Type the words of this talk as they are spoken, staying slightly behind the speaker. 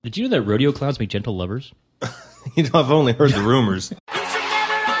Did you know that rodeo clowns make gentle lovers? I've only heard the rumors.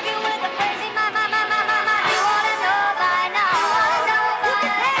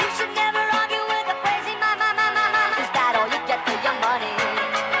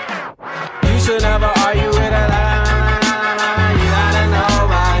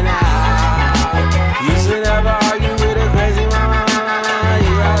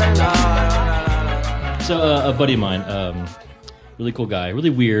 So a buddy of mine, really cool guy, really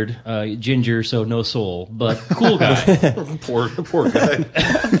weird, ginger, so no soul, but cool guy. poor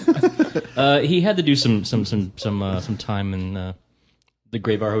guy. He had to do some time in the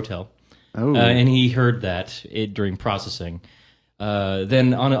Gray Bar Hotel, and he heard that during processing.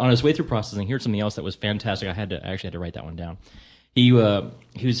 Then on his way through processing, he heard something else that was fantastic. I actually had to write that one down. He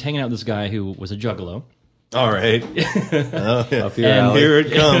was hanging out with this guy who was a juggalo. All right. Oh, yeah. Here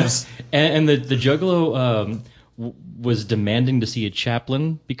it comes. And the juggalo was demanding to see a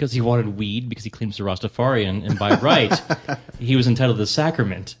chaplain because he wanted weed because he claims to Rastafarian, and by right, he was entitled to the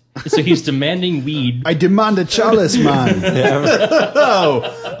sacrament. So he's demanding weed. I demand a chalice, man.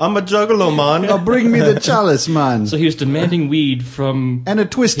 Oh, I'm a juggalo, man. Oh, bring me the chalice, man. So he was demanding weed from and a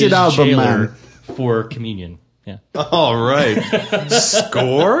twisted his album, jailer man, for communion. Yeah. All right.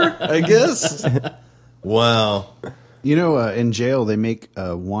 Score, I guess. Wow. You know, in jail they make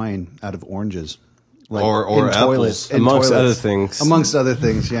wine out of oranges. Like or apples. Amongst other things. Amongst other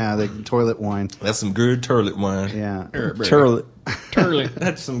things, yeah. They toilet wine. That's some good turlet wine. Yeah. Turlet.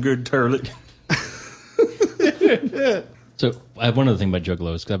 That's some good turlet. So I have one other thing about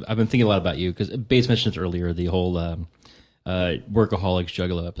juggalos. Cause I've been thinking a lot about you because Bates mentioned it earlier, the whole Workaholics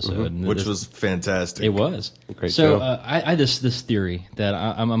Juggalo episode. Mm-hmm. Which was fantastic. It was. Great so show. I had this theory that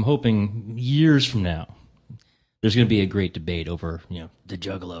I'm hoping years from now there's going to be a great debate over the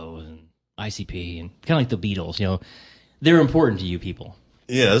Juggalo and ICP and kind of like the Beatles. They're important to you people.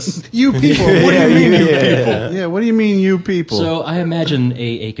 Yes. You people. What do you mean, you people? Yeah, what do you mean, you people? So I imagine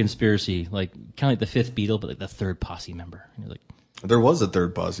a conspiracy, like kind of like the fifth Beatle, but like the third posse member. There was a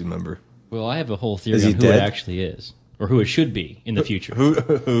third posse member. Well, I have a whole theory Is he on who dead? it actually is, or who it should be in the future.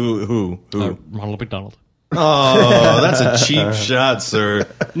 Who? Ronald McDonald. Oh, that's a cheap shot, sir.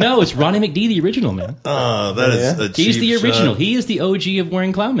 No, it's Ronnie McD, the original, man. Oh, that is a cheap He's the original. shot. He is the OG of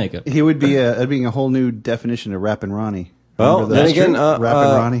wearing clown makeup. he would be a whole new definition of Rappin' Ronnie. Well, Remember then that? again,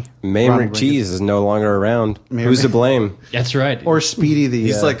 Rappin' Ronnie. Mayor Ronnie McCheese is no longer around. Mayor Who's to Mc- blame? That's right. Or Speedy the.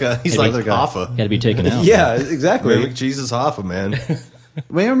 He's like other guy. Hoffa. Had to be taken out. Yeah, exactly. Mayor McCheese is Hoffa, man.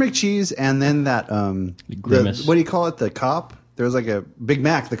 Mayor McCheese, and then that Grimace. what do you call it? The cop. There was like a Big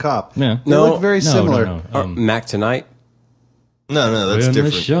Mac, the cop. Yeah. They No. look very similar. No. Mac Tonight. No, that's When the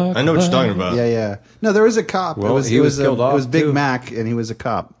different. shark I know what you're talking about. Yeah. No, there was a cop. Well, it he was killed It off, was Big too. Mac, and he was a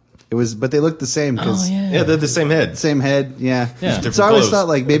cop. But they looked the same because Yeah, they're the same head. same head. Yeah. Yeah. Different So I always clothes. thought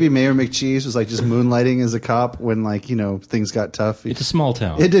like maybe Mayor McCheese was like just moonlighting as a cop when things got tough. It's a small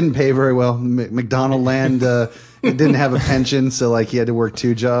town. It didn't pay very well. McDonald Land it didn't have a pension, so he had to work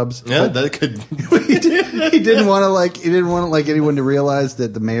two jobs. Yeah, that could. He didn't want anyone to realize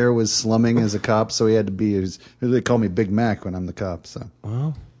that the mayor was slumming as a cop, so he had to be. They call me Big Mac when I'm the cop. So,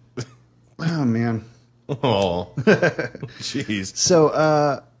 oh man. Oh, jeez. So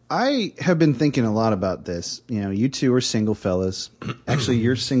I have been thinking a lot about this. You two are single fellas. Actually,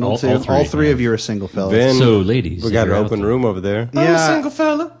 you're single too. All three of you are single fellas. Then So, ladies, we got if an you're open out room over there. I'm a Yeah. single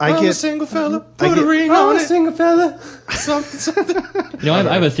fella. I'm a single fella. I Put get- a ring on it. single fella. Something.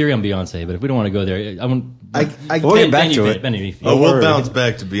 I have a theory on Beyonce, but if we don't want to go there, I want. I We'll get back to it. Oh, we'll worry. bounce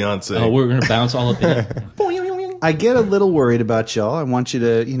back to Beyonce. We're going to bounce all up in it. I get a little worried about y'all. I want you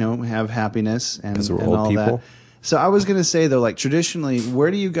to, have happiness and, 'Cause we're and old all people. that. So I was going to say though, traditionally,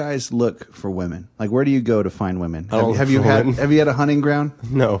 where do you guys look for women? Where do you go to find women? don't Have look you for had women. Have you had a hunting ground?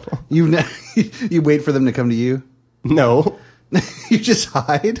 No. You wait for them to come to you. No. You just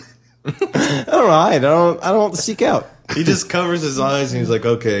hide. I don't hide. I don't seek out. He just covers his eyes and he's like,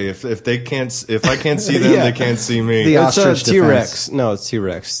 okay, if I can't see them, Yeah. they can't see me. The It's ostrich T-Rex. defense. No, it's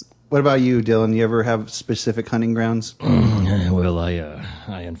T-Rex. What about you, Dylan? You ever have specific hunting grounds? Well,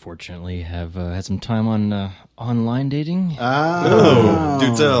 I unfortunately have had some time on online dating. Oh,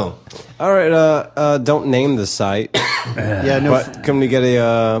 do tell. All right. Don't name the site. Yeah, no. But can we get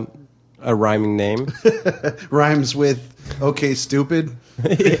a a rhyming name. Rhymes with okay, stupid.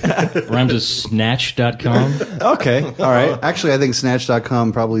 Rhymes with snatch.com. Okay, all right. Actually, I think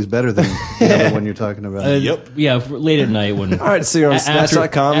Snatch.com probably is better than the other one you're talking about. Yep. Yeah, late at night when. All right, so you're on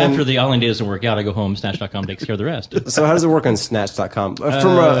Snatch.com. After the online day doesn't work out, I go home. Snatch.com takes care of the rest. So how does it work on Snatch.com?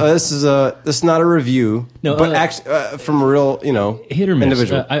 This is not a review, No, but actually from a real, Hit or miss.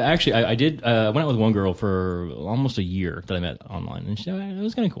 individual. I did. I went out with one girl for almost a year that I met online, and it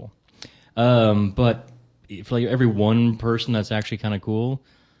was kind of cool. But for like every one person that's actually kind of cool,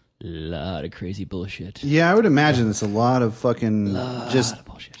 a lot of crazy bullshit. Yeah, I would imagine it's a lot of fucking just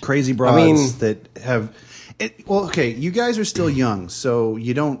crazy broads that have. Well, okay, you guys are still young, so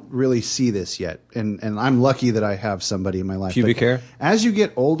you don't really see this yet, and I'm lucky that I have somebody in my life. Pubic hair? As you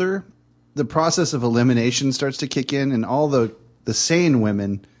get older, the process of elimination starts to kick in, and all the sane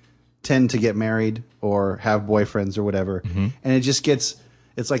women tend to get married or have boyfriends or whatever, and it just gets.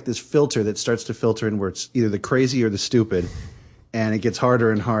 It's like this filter that starts to filter in where it's either the crazy or the stupid, and it gets harder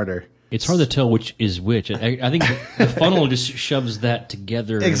and harder. It's hard to tell which is which. I think the funnel just shoves that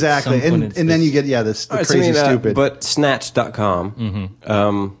together. Exactly, at some point and then you get the crazy stupid. But Snatch.com.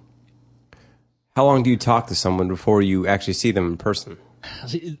 How long do you talk to someone before you actually see them in person?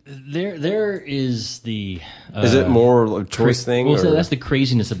 See, there is the. Is it more of a choice thing? Well, or? so that's the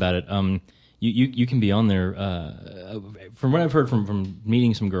craziness about it. You can be on there. From what I've heard from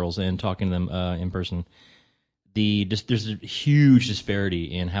meeting some girls and talking to them in person, there's a huge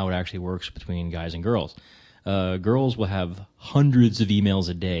disparity in how it actually works between guys and girls. Girls will have hundreds of emails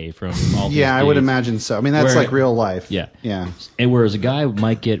a day from all these I would dates. imagine so. I mean, that's like real life. Yeah. Yeah. And whereas a guy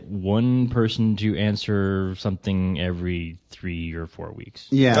might get one person to answer something every 3 or 4 weeks.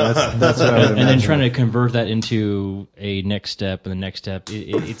 Yeah, that's what I would imagine. And then trying to convert that into a next step and the next step,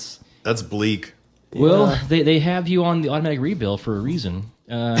 it's... That's bleak. Well, they have you on the automatic rebill for a reason.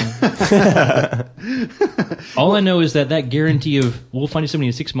 All I know is that guarantee of we'll find you somebody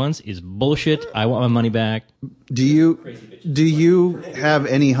in 6 months is bullshit. I want my money back. Do you have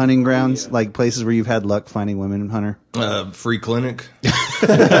any hunting grounds, like places where you've had luck finding women, Hunter? Free clinic. Hey,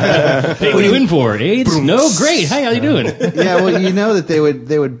 what are you in for? AIDS? No, great. Hey, how you doing? Yeah, well, you know that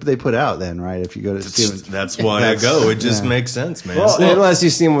they put out then, right? If you go to see them. That's why I go. It just makes sense, man. Well, unless you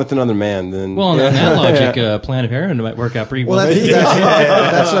see him with another man, then Well, on that logic, plan of parenthood might work out pretty well.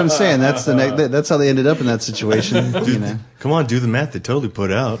 That's what I'm saying. That's how they ended up in that situation. You know, Come on, do the math. They totally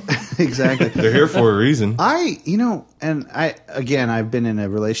put out. exactly. They're here for a reason. I've been in a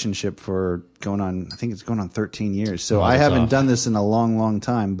relationship for I think it's going on 13 years. So I haven't done this in a long, long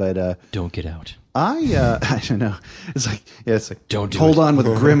time, but, Don't get out. I don't know. It's like Don't do hold it. on with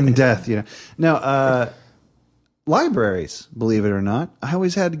grim death, No, libraries, believe it or not. I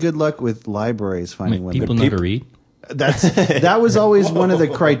always had good luck with libraries finding women. People know how to read. That was always one of the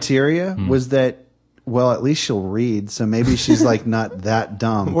criteria was that, well, at least she'll read, so maybe she's like not that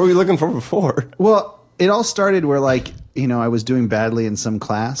dumb. what were you looking for before? Well, it all started where I was doing badly in some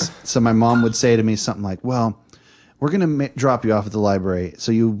class, so my mom would say to me something like, well, we're going to drop you off at the library,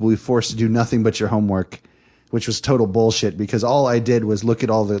 so you will be forced to do nothing but your homework, which was total bullshit because all I did was look at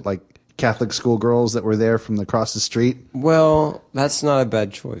all the Catholic schoolgirls that were there from across the street. Well, that's not a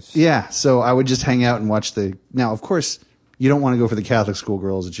bad choice. Yeah, so I would just hang out and watch Now, of course, you don't want to go for the Catholic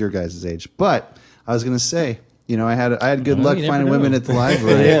schoolgirls at your guys' age, but I was going to say, I had good luck you never finding know. women at the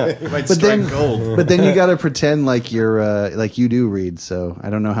library. It might strike gold. But then you got to pretend like you're like you do read. So I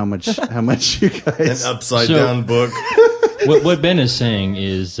don't know how much you An guys. upside down book. What Ben is saying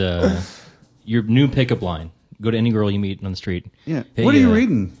is your new pickup line. Go to any girl you meet on the street. Yeah. Hey, What are you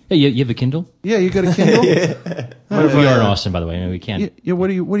reading? Hey, you have a Kindle? Yeah, you got a Kindle. We are in Austin, by the way. We can't. Yeah. What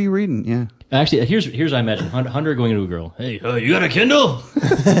are you reading? Yeah. Actually, here's I imagine Hunter going to a girl. Hey, you got a Kindle?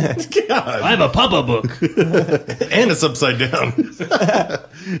 I have a Papa book. And it's upside down.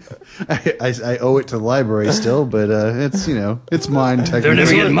 I owe it to the library still, but it's it's mine. They're Technically.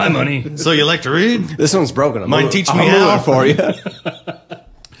 never getting my money. So you like to read? This one's broken. Mind teach me I'll how. move it for you.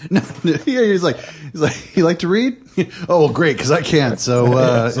 No, yeah, he's like, you like to read? Oh, well, great, because I can't. So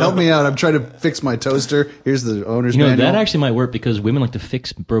help me out. I'm trying to fix my toaster. Here's the owner's manual. That actually might work because women like to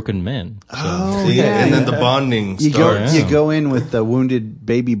fix broken men. So. Oh, See, yeah. and then the bonding You starts. go in with the wounded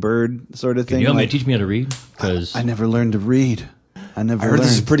baby bird sort of thing. You want me like, to teach me how to read? Because I never learned to read. I never I heard learned.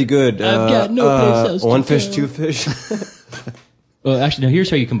 this is pretty good. I've got no place else to One fish, go. two fish. well, actually, now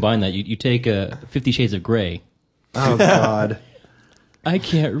here's how you combine that. You take 50 Shades of Grey. Oh God. I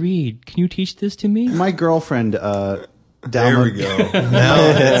can't read. Can you teach this to me? My girlfriend There we go. Now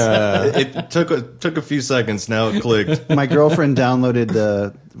it took a few seconds. Now it clicked. My girlfriend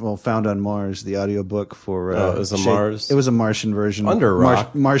downloaded Found on Mars, the audiobook for. It was a Mars. It was a Martian version. Under a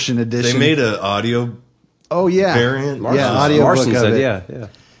rock. Martian edition. They made an audio. Oh yeah, variant. Yeah, audio book of it. Yeah.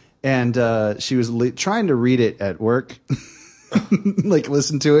 And she was trying to read it at work, like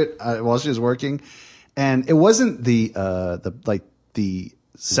listen to it while she was working, and it wasn't the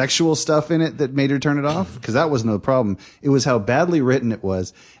sexual stuff in it that made her turn it off, because that was no problem. It was how badly written it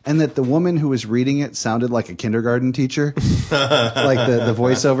was, and that the woman who was reading it sounded like a kindergarten teacher, like the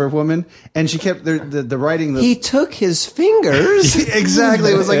voiceover woman, and she kept the writing. He took his fingers.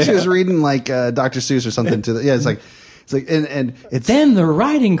 Exactly, it was like she was reading like Dr. Seuss or something. It's like and it's then the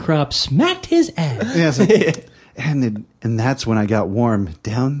riding crop smacked his ass. Yeah, it's like, and that's when I got warm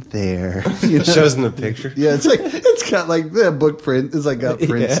down there. You know? Shows in the picture. Yeah, it's got like the book print. It's like got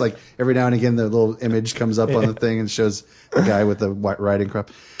prints. Like every now and again, the little image comes up on the thing and shows the guy with the white riding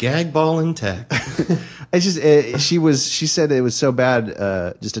crop. Gag ball intact. It's just she said it was so bad,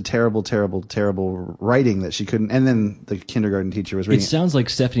 just a terrible writing that she couldn't. And then the kindergarten teacher was reading. It sounds like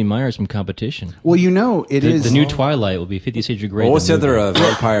Stephanie Meyer's from Competition. Well, it is the new Twilight will be 50 Shades of Grey. Well, what's the other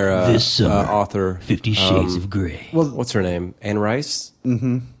vampire this summer, author? 50 Shades of Grey. Well, what's her name? Anne Rice.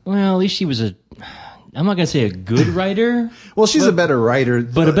 Mm-hmm. Well, at least she was I'm not going to say a good writer. Well, she's a better writer.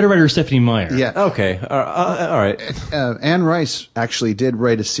 But a better writer is Stephanie Meyer. Yeah. Okay. All right. Anne Rice actually did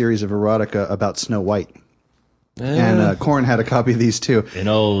write a series of erotica about Snow White. And Corn had a copy of these too. And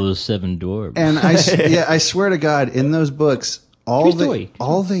all the seven dwarves. And I swear to God, in those books, all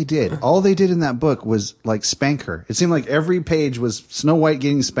they did in that book was like spank her. It seemed like every page was Snow White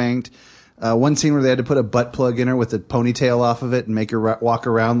getting spanked. One scene where they had to put a butt plug in her with a ponytail off of it and make her walk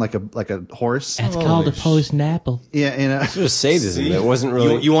around like a horse. That's called a post-napple. Yeah, It's just sadism. It wasn't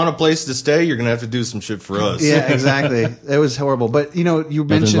really. You want a place to stay? You're gonna have to do some shit for us. Yeah, exactly. It was horrible. But you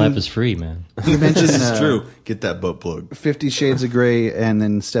mentioned life is free, man. You mentioned This is true. Get that butt plug. 50 Shades of Grey and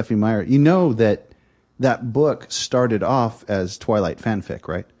then Stephanie Meyer. You know that book started off as Twilight fanfic,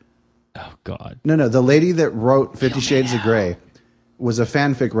 right? Oh God. No. The lady that wrote 50 Shades of Grey was a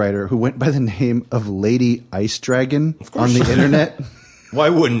fanfic writer who went by the name of Lady Ice Dragon on the internet. Why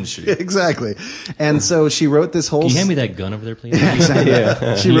wouldn't she? Exactly. And so she wrote this whole... Can you hand me that gun over there, please? Exactly.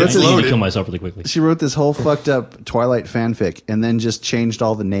 Yeah. She wrote I need to kill myself really quickly. She wrote this whole fucked up Twilight fanfic and then just changed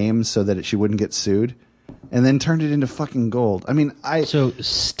all the names so that she wouldn't get sued and then turned it into fucking gold. I mean, So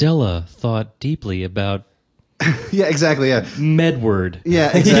Stella thought deeply about... Yeah, exactly, yeah. Medward.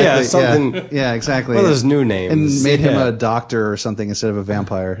 Yeah, exactly. Yeah, something. Yeah, exactly. One of those new names. And made him a doctor or something instead of a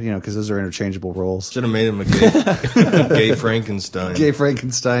vampire, because those are interchangeable roles. Should have made him a gay Frankenstein. Gay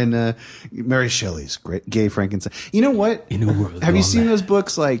Frankenstein, Mary Shelley's great gay Frankenstein. You know what? In a world Have you seen those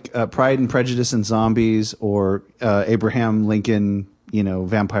books like Pride and Prejudice and Zombies or Abraham Lincoln,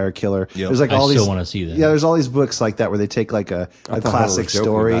 vampire killer? Yep. There's like I all still these. want to see that. Yeah, there's all these books like that where they take like a classic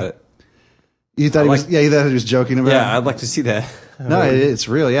story. You thought you thought he was joking about it? Yeah, I'd like to see that. No, it's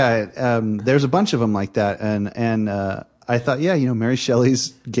real. Yeah, there's a bunch of them like that, and I thought, Mary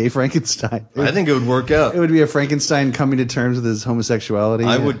Shelley's gay Frankenstein. I think it would work out. It would be a Frankenstein coming to terms with his homosexuality.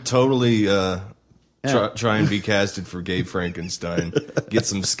 I would totally try and be casted for gay Frankenstein. Get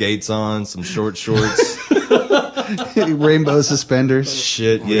some skates on, some short shorts, rainbow suspenders.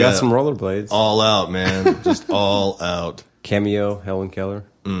 Shit, We got some rollerblades. all out, man, just all out. Cameo, Helen Keller.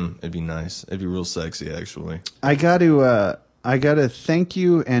 It'd be nice. It'd be real sexy, actually. I got to thank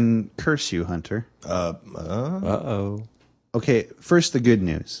you and curse you, Hunter. Uh-oh. Okay, first the good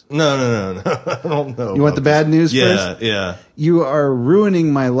news. No. I don't know. You want the bad news first? Yeah. You are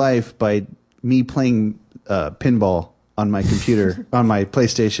ruining my life by me playing pinball on my computer, on my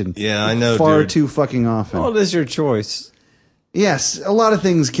PlayStation. Yeah, I know, Far dude. too fucking often. Well, it is your choice. Yes, a lot of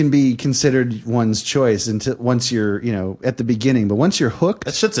things can be considered one's choice until once you're, at the beginning. But once you're hooked,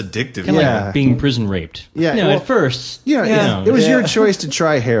 That shit's addictive. Kind of Yeah. like being prison raped. Yeah, No, well, at first. it was your choice to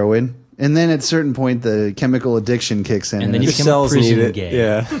try heroin, and then at a certain point, the chemical addition kicks in. And then you Your become cells need prison it. gay.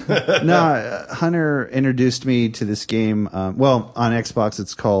 Yeah. No, Hunter introduced me to this game. On Xbox,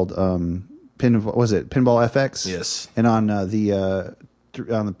 it's called Pinball FX? Yes. And on the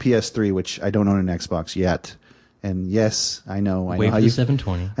PS3, which I don't own an Xbox yet. And yes, I know Wait how for the you.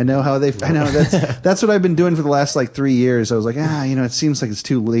 720. I know that's what I've been doing for the last 3 years. I was like, it seems like it's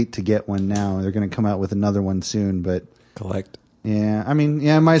too late to get one now. They're going to come out with another one soon, but Collect. yeah, I mean,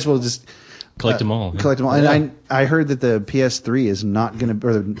 I might as well just. Collect them all. Collect them all. And I heard that the PS3 is not going to,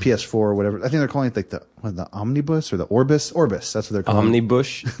 or the PS4 or whatever. I think they're calling it like the Omnibus or the Orbis. Orbis. That's what they're calling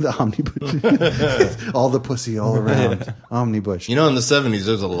Omni-Bush. the Omni-Bush. All the pussy all around. Omni-Bush. You know, in the 70s,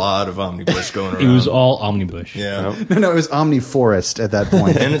 there's a lot of Omni-Bush going around. It was all Omni-Bush. Yeah. No, it was Omni-Forest at that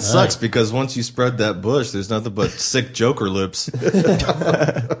point. And it sucks because once you spread that bush, there's nothing but sick Joker lips.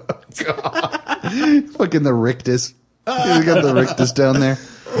 Fucking the rictus. You got the rictus down there.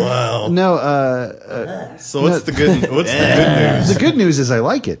 Wow. No, So what's the good news? the good news is I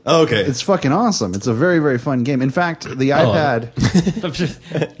like it. Oh, okay. It's fucking awesome. It's a very, very fun game. In fact, the iPad...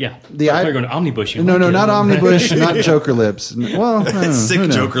 Yeah. The They're going to Omni-Bush. No, not Omni-Bush, not Joker lips. Well, I don't know. Sick Who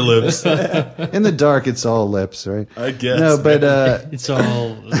knows? Joker lips. In the dark, it's all lips, right? I guess. No, but It's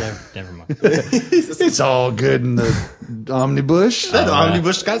all... Never mind. it's all good in the Omni-Bush. That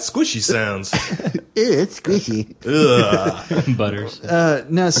Omni-Bush got squishy sounds. It's squishy. Ugh. Butters.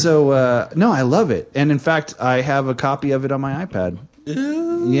 No, I love it. And in fact, I have a copy of it on my iPad.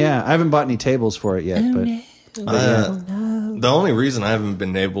 Yeah, I haven't bought any tables for it yet, but The only reason I haven't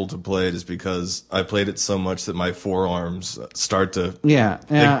been able to play it is because I played it so much that my forearms start to... yeah.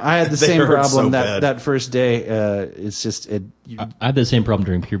 I had the they same hurt problem so that bad. first day. It's just I had the same problem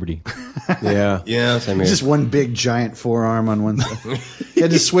during puberty. Yeah. Yeah. Same here. just one big giant forearm on one side. You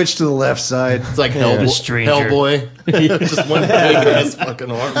had to switch to the left side. It's like stranger. Hellboy. Just one big ass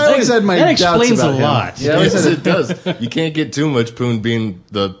fucking arm. I always had my That doubts explains about a him. lot. Yeah, I always Yes, had it does. You can't get too much Poon being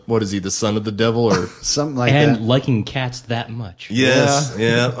the the son of the devil or something like And that. liking cats that much. yes,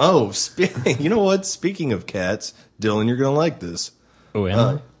 yeah. Oh, you know what? Speaking of cats, Dylan, you're gonna like this. Oh,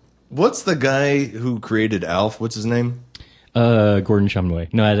 and What's the guy who created Alf? What's his name? Gordon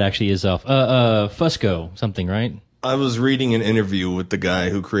Shumway. No, that actually is Elf. Fusco something, right? I was reading an interview with the guy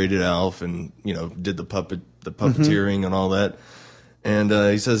who created Alf and did the puppeteering and all that. And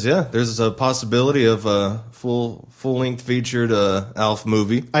he says, yeah, there's a possibility of a full length featured Alf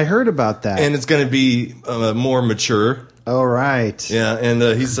movie, I heard about that. and it's going to be more mature. All right. Yeah, and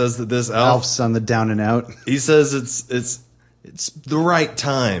he says that this Alf's on the down and out. he says it's the right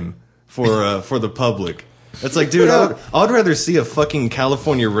time for the public. It's like, dude, I'd rather see a fucking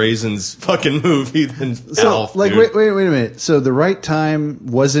California Raisins fucking movie than Alf. Like, dude. wait a minute. So the right time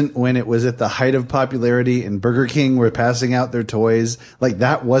wasn't when it was at the height of popularity and Burger King were passing out their toys. Like,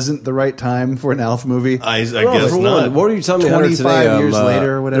 that wasn't the right time for an Alf movie. I For guess one, not. what were you telling me 25 today? years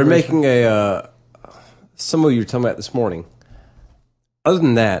later or whatever. They're making some of you were telling me that this morning. Other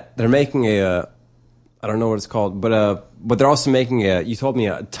than that, they're making I don't know what it's called, but they're also making you told me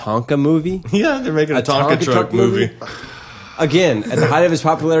a Tonka movie. Yeah, they're making a Tonka truck movie. Again, at the height of its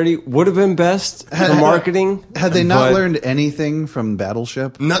popularity, would have been best for marketing. Had they not but- learned anything from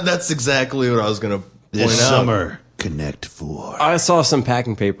Battleship? No, that's exactly what I was going to point out. Connect 4. I saw some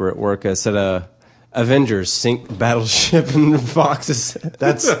packing paper at work that said Avengers sink Battleship in boxes.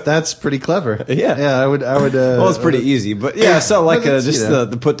 That's pretty clever. Yeah. I would. Well, it's pretty easy, but yeah, so like But it's, just the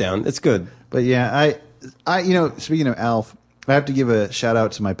put down. It's good. But yeah, I speaking of Alf, I have to give a shout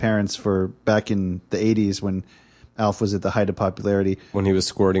out to my parents for back in the 80s when Alf was at the height of popularity. When he was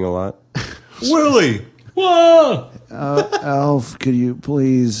squirting a lot. Willie! Whoa! Alf, could you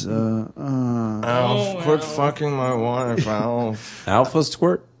please? Alf, quit fucking my wife, Alf. Alf was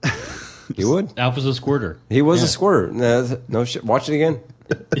squirt. He would. Alf was a squirter. He was a squirter. No shit. Watch it again.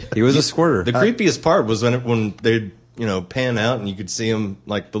 He was a squirter. The creepiest part was when they'd pan out and you could see him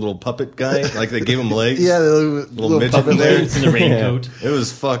like the little puppet guy, like they gave him legs. Yeah, the little midget puppet there. there. It's in the raincoat. It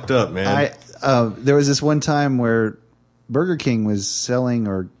was fucked up, man. There was this one time where Burger King was selling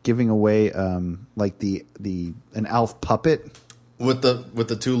or giving away like an Alf puppet. With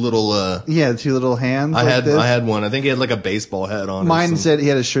the two little Yeah, the two little hands. I like this. had one. I think he had like a baseball hat on. Mine said he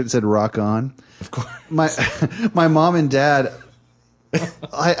had a shirt that said "Rock On." Of course. My mom and dad.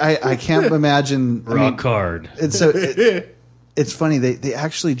 I can't imagine. Rock hard. And so it's funny. They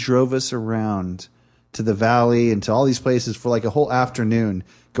actually drove us around to the valley and to all these places for like a whole afternoon,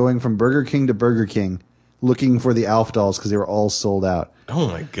 going from Burger King to Burger King, looking for the Alf dolls because they were all sold out. Oh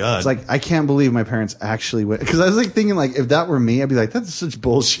my god! It's like I can't believe my parents actually went, because I was like thinking like if that were me, I'd be like, that's such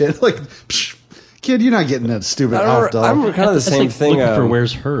bullshit. Like, psh, kid, you're not getting that stupid Alf doll. I remember kind of the That's same like thing. looking for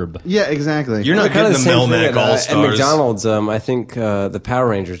Where's Herb? Yeah, exactly. You're not kind of getting the same thing Melmac All at Stars. McDonald's. I think the Power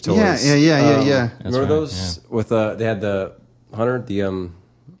Rangers toys. Yeah. Remember right, those with they had the Hunter,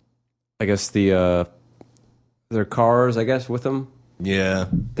 I guess their cars, I guess, with them. Yeah,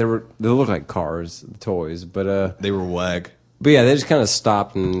 They look like cars, the toys, but they were wag. yeah, they just kind of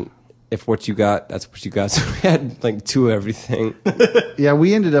stopped, and if what you got, that's what you got. So we had like two of everything. Yeah,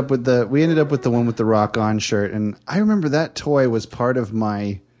 we ended up with the one with the Rock On shirt, and I remember that toy was part of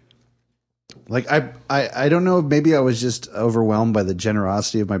my Like I don't know. Maybe I was just overwhelmed by the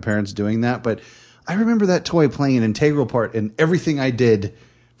generosity of my parents doing that, but I remember that toy playing an integral part in everything I did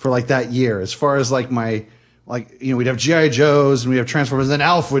for like that year. As far as like we'd have G.I. Joes and we'd have Transformers, and then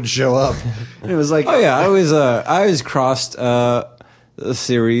Alf would show up. And it was like, oh yeah, I always crossed the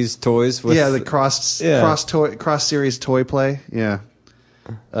series toys with the cross series toy play. Yeah.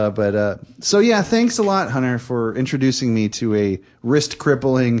 So yeah, thanks a lot, Hunter, for introducing me to a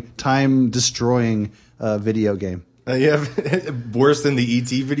wrist-crippling, time-destroying video game. Worse than the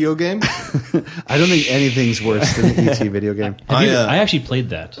E.T. video game? I don't think anything's worse than the E.T. video game. I actually played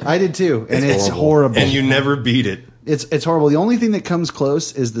that. I did too, and it's horrible. And you never beat it. It's horrible. The only thing that comes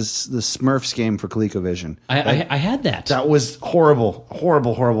close is the Smurfs game for ColecoVision. I had that. That was horrible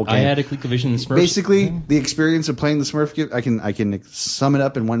game. I had a ColecoVision and Smurfs. Basically, the experience of playing the Smurf game, I can sum it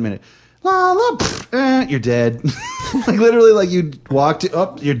up in 1 minute. La, la, you're dead. Like literally, like you walked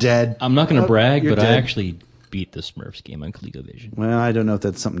up, you're dead. I'm not going to brag, but dead. I actually beat the Smurfs game on ColecoVision. Well, I don't know if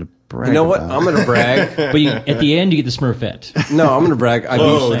that's something to brag. You know what? about. I'm going to brag. But at the end, you get the Smurfette. No, I'm going to brag. I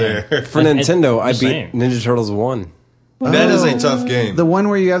Whoa beat there. for Nintendo. I Just beat saying. Ninja Turtles 1. That is a tough game. The one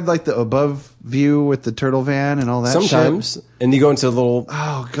where you have like the above view with the turtle van and all that. Sometimes, shit? and you go into a little.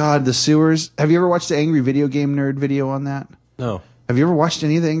 Oh God, the sewers. Have you ever watched the Angry Video Game Nerd video on that? No, Have you ever watched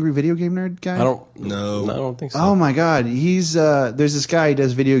any of the Angry Video Game Nerd guy? I don't. No. I don't think so. Oh my God, he's there's this guy who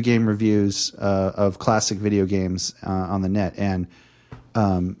does video game reviews of classic video games on the net, and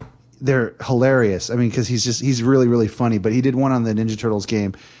they're hilarious. I mean, because he's really really funny. But he did one on the Ninja Turtles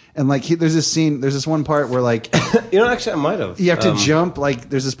game, and like there's this one part where like You know, actually, I might have. you have to jump, like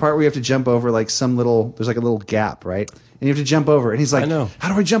there's this part where you have to jump over like there's like a little gap, right? And you have to jump over, and he's like, I know.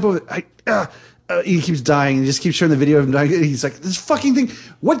 how do I jump over? He keeps dying, and he just keeps showing the video of him dying. He's like, this fucking thing,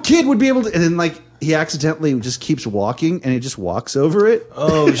 what kid would be able to? And then like he accidentally just keeps walking, and it just walks over it.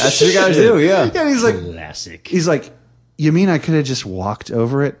 Oh, That's what you guys do, yeah. Yeah, and he's like, Classic. he's like, you mean I could have just walked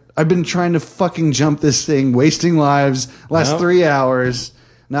over it? I've been trying to fucking jump this thing, wasting lives, last 3 hours.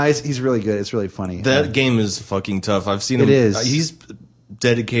 No, he's really good. It's really funny. That game is fucking tough. I've seen him. It is. He's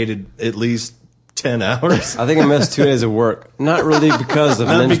dedicated at least 10 hours. I think I missed 2 days of work. Not really because of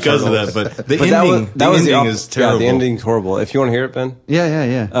Not Ninja because of Turtles. that, but the But ending, that was ending is terrible. Yeah, the ending's horrible. If you want to hear it, Ben,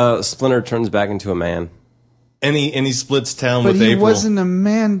 yeah. Splinter turns back into a man. And he splits town But with he April. wasn't a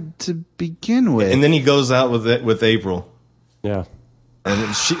man to begin with. And then he goes out with April. Yeah.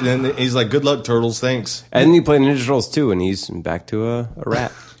 And then he's like, good luck, Turtles, thanks. And then you play Ninja Turtles 2, and he's back to a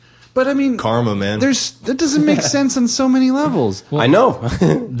rat. But I mean, Karma, man. that doesn't make sense on so many levels. I know.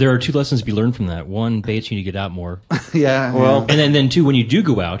 There are 2 lessons to be learned from that. One, Bates, you need to get out more. Yeah. Well, And then 2, when you do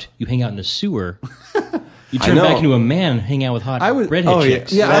go out, you hang out in the sewer. You turn know. back into a man, hang out with hot redhead oh, yeah.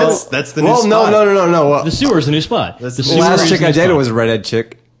 chicks. Yeah, That's the new well, spot. no. The sewer is the new spot. That's the the The sewer last is chick the new I dated spot. was a redhead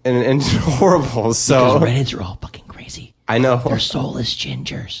chick, and horrible. So Because redheads are all fucking crazy. I know. They're soulless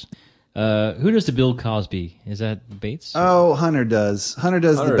gingers. Who does the Bill Cosby? Is that Bates? Oh, Hunter does. Hunter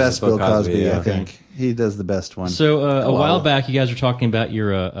does Hunter the does best Bill Bill Cosby, Cosby, yeah. I think. He does the best one. So a while back, you guys were talking about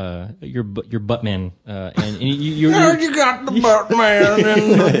your Buttman, and you got the Buttman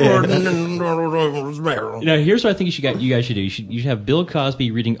and Now, here's what I think you guys should do. You should have Bill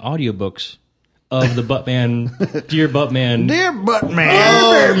Cosby reading audiobooks of the Buttman, Dear Buttman. Dear Buttman.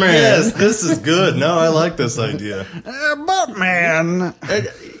 Oh, yes, this is good. No, I like this idea. Buttman.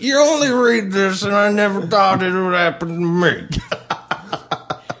 You only read this, and I never thought it would happen to me.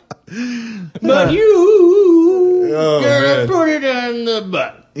 But you man. put it in the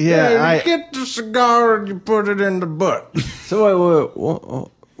butt. Yeah, Get the cigar and you put it in the butt. So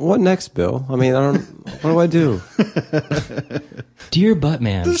what next, Bill? I mean, I don't. What do I do? Dear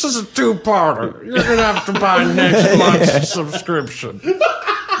Buttman. This is a 2-parter. You're going to have to buy next month's subscription.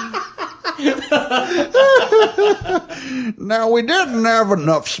 Now, we didn't have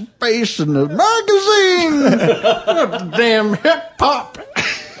enough space in the magazine. Damn hip-hop.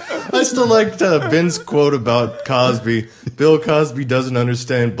 I still liked Ben's quote about Cosby. Bill Cosby doesn't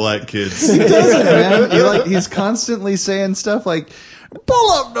understand black kids. He doesn't, man. He's constantly saying stuff like,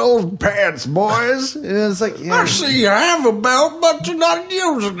 pull up those pants, boys. And it's like, yeah. I see you have a belt, but you're not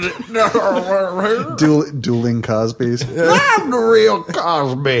using it. Dueling Cosbys. I'm the real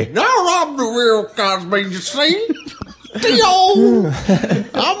Cosby. No, I'm the real Cosby, you see? Theo!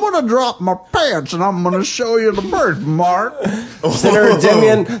 I'm going to drop my pants and I'm going to show you the birthmark. Senator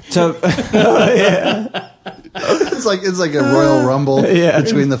Demian to. It's like a Royal Rumble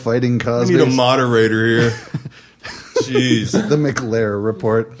between the fighting I need a Cosbys. moderator here. Jeez. The McLaren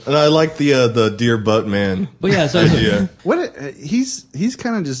report. And I like the Dear Butt Man But yeah, so idea. He's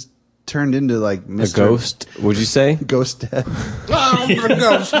kind of just turned into like Mr. A ghost, would you say? Ghost Dad. I'm the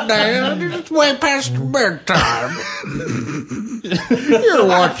ghost dad. It's way past bedtime. You're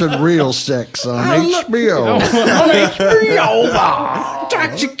watching Real Sex on HBO. On HBO.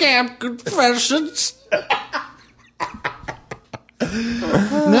 Dr. Camp Confessions.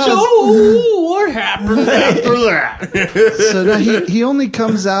 No, So, what happened after that? so no, he only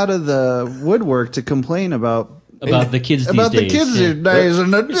comes out of the woodwork to complain about the kids about these the days. kids these days,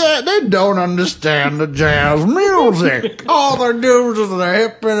 and they don't understand the jazz music. All they do is the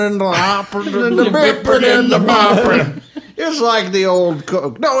hipping and the hopping and the bipping and the bopping. It's like the old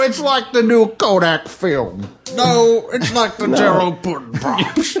no, it's like the new Kodak film. No, it's like the Jello pudding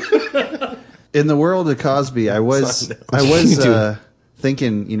pops. In the world of Cosby, I was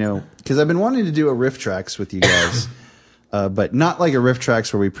thinking, because I've been wanting to do a riff tracks with you guys, but not like a riff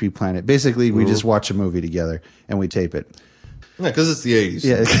tracks where we pre-plan it. Basically, we just watch a movie together and we tape it. Yeah, because it's the 80s.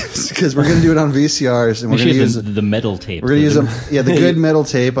 Yeah, because we're going to do it on VCRs and we're going to use the metal tape. we're going to use them. Yeah, the good metal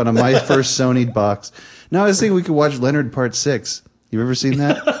tape on my first Sony box. Now I was thinking we could watch Leonard Part 6. You've ever seen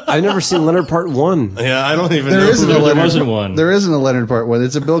that? I've never seen Leonard Part 1. Yeah, I don't even There know. isn't a There Leonard. wasn't one. There isn't a Leonard Part 1.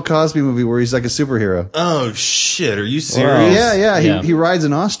 It's a Bill Cosby movie where he's like a superhero. Oh, shit. Are you serious? Yeah. Yeah. He rides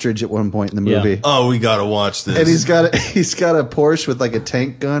an ostrich at one point in the Yeah. movie. Oh, we got to watch this. And he's got a Porsche with like a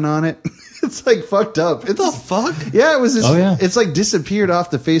tank gun on it. It's like fucked up. It's What the fuck? Yeah, it was. Oh, yeah. It's like disappeared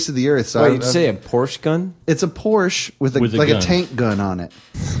off the face of the earth. So Wait, did you say a Porsche gun? it's a Porsche with With a like a gun. tank gun on it.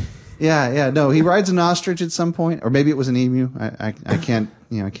 Yeah. No, he rides an ostrich at some point, or maybe it was an emu. I can't.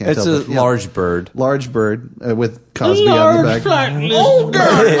 I can't It's tell. a but, yeah. large bird. large bird with Cosby on the back. Oh,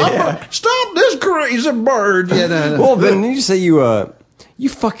 God. Stop this crazy bird. Yeah, no. Well, then you say you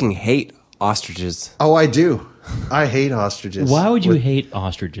fucking hate ostriches. Oh, I do. I hate ostriches. Why would you hate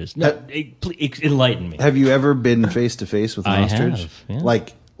ostriches? No, please enlighten me. Have you ever been face to face with an I ostrich? have, yeah.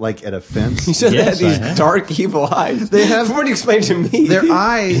 Like at a fence? You said Yes, they had I these have. dark, evil eyes. They have- From what you explained to me. Their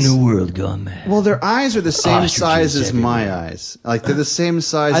eyes. world gone mad. Well, their eyes are the same Ostriches size as my everywhere. eyes. Like they're the same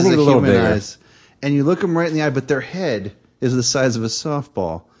size I as think the a little human bigger. eyes. And you look them right in the eye, but their head is the size of a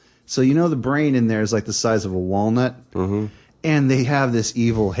softball. So the brain in there is like the size of a walnut. Mm-hmm. And they have this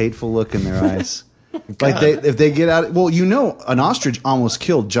evil, hateful look in their eyes. Like if they get out. Well, an ostrich almost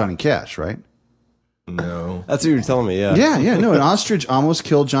killed Johnny Cash, right? No. That's what you were telling me, yeah. Yeah. No, an ostrich almost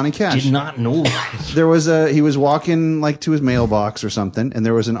killed Johnny Cash. Did not know. There was he was walking like to his mailbox or something, and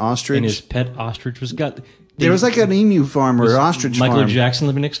there was an ostrich. And his pet ostrich was got. There was like an emu farm or an ostrich Michael farm. Jackson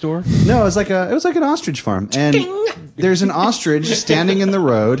living next door. No, it was like an ostrich farm, and there's an ostrich standing in the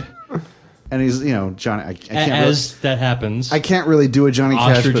road, and he's Johnny. I can't As that happens, I can't really do a Johnny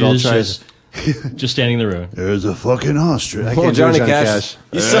Cash, but I'll ostriches try. just standing in the road. There's a fucking ostrich. I Well, can't do a Johnny Cash.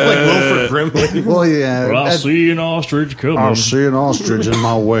 You sound like Wilford Brimley. Well, yeah. Well, I see an ostrich coming. I'll see an ostrich in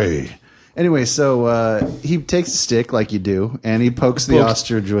my way. Anyway, so he takes a stick like you do, and he pokes the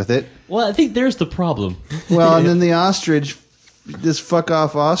ostrich with it. Well, I think there's the problem. Well, and then the ostrich, this fuck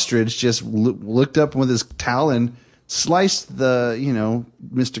off ostrich, just looked up with his talon, sliced the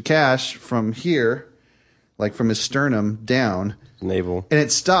Mr. Cash from here, like from his sternum down, Navel. and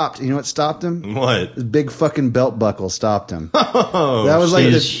it stopped. You know what stopped him? What? His big fucking belt buckle stopped him. That was like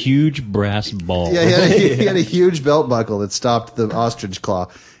His the huge brass ball. yeah. He had a huge belt buckle that stopped the ostrich claw.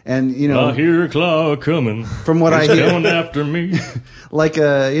 And I hear a claw coming. from what I It's hear, coming after me. like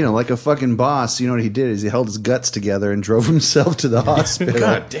a fucking boss, what he did is he held his guts together and drove himself to the hospital.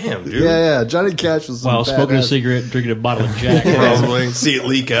 God damn, dude. Yeah. Johnny Cash was some While smoking a badass. cigarette, drinking a bottle of Jack. Probably. See it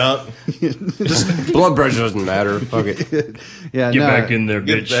leak out. Blood pressure doesn't matter. Fuck it. Yeah, Get no. back in there,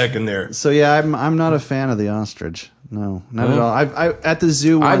 Get bitch. back in there. So yeah, I'm not a fan of the ostrich. No, not at all. I at the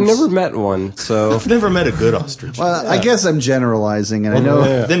zoo. Once, I've never met one, so I've never met a good ostrich. Well, I guess I'm generalizing, and I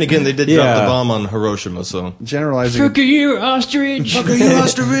know Then again, they did drop Yeah. the bomb on Hiroshima, so. generalizing. Fuck you, ostrich. You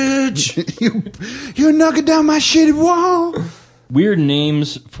ostrich! You're knocking down my shitty wall. Weird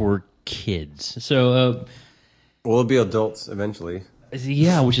names for kids. So, we'll be adults eventually.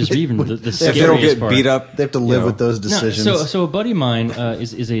 yeah, which is even the If scariest they don't get part. beat up, They have to live with those No, decisions. so a buddy of mine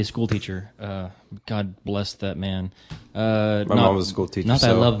is a school teacher. God bless that man. My mom was a school teacher, Not that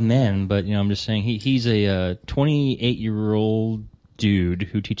I so- love men, but I'm just saying he's a 28-year-old dude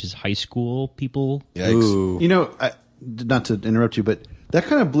who teaches high school people. Yikes. ooh. Not to interrupt you, but that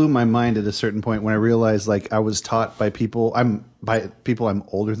kind of blew my mind at a certain point when I realized, like, I was taught by people I'm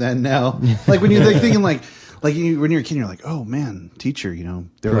older than now. Like when you're like thinking like when you're a kid, you're like, oh man, teacher,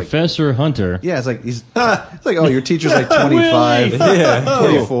 they're like. Professor Hunter. Yeah, it's like it's like, oh, your teacher's like 25,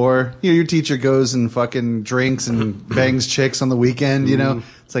 24. Your teacher goes and fucking drinks and bangs chicks on the weekend.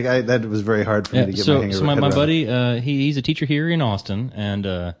 It's like that was very hard for me to get my So head my around. buddy, he's a teacher here in Austin,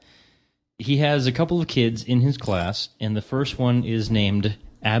 and he has a couple of kids in his class, and the first one is named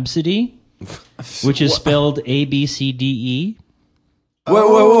Absidy, which is spelled ABCDE.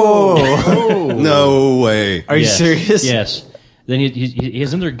 Whoa. No way. Are you serious? Yes. Then he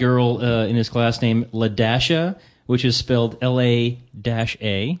has another girl in his class named Ladasha, which is spelled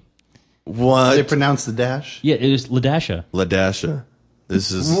LA-A. What? They pronounce the dash. Yeah, it is Ladasha. Ladasha.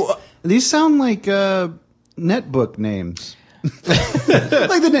 This is... These sound like netbook names. Like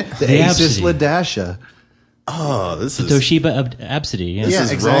the Asus Absidy. Ladasha. Oh, this is... Toshiba Absidy. Yes. Yeah, This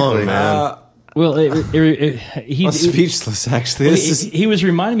is exactly. wrong, man. Well, I'm speechless, actually. He was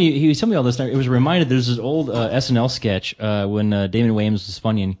reminding me. He was telling me all this. It was reminded. There's this old SNL sketch when Damon Wayans was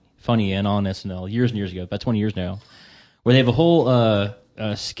funny and on SNL years and years ago, about 20 years now, where they have a whole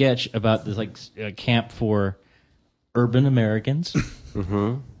sketch about this camp for urban Americans,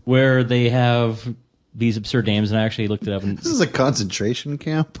 where they have these absurd names. And I actually looked it up. And This is a concentration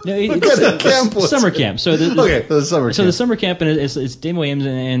camp. no, What kind of camp was summer it? camp. So the summer camp. So the summer camp, and it's Damon Williams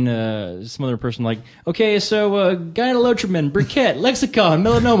and some other person like, okay, so gyne-lotrimin, briquette, lexicon,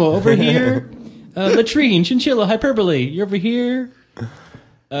 melanoma over here, latrine, chinchilla, hyperbole, you're over here.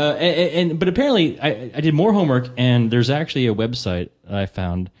 But apparently I did more homework, and there's actually a website I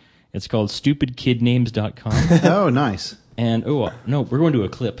found. It's called stupidkidnames.com. Oh, nice. And no, we're going to a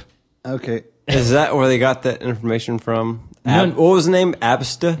clip. Okay. Is that where they got that information from? None- What was the name?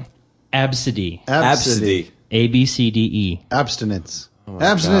 Absidy? Absidy. Absidy. ABCDE. Abstinence.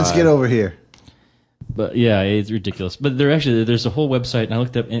 Abstinence, get over here. But yeah, it's ridiculous. But there's a whole website, and I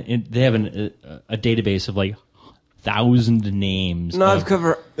looked up, and they have a database of 1,000 names. No, I've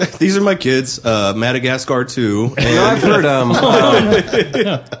covered. These are my kids. Madagascar 2. And No, I've heard.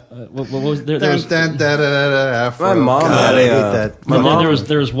 What was there? There was, My mom had I hate a. that. My mom.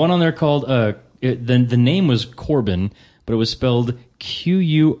 there was one on there called the name was Corbin, but it was spelled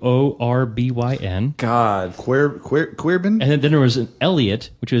Quorbyn. God. Queerbin? And then there was an Elliot,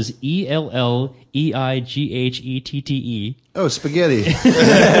 which was ELLEIGHETTE. Oh, spaghetti.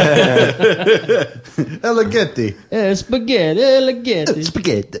 Elegante. Spaghetti.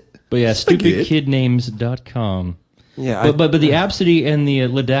 Spaghetti. But yeah, stupidkidnames.com. Yeah. But the Absidy and the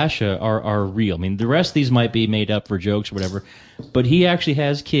Ladasha are real. I mean, the rest of these might be made up for jokes or whatever. But he actually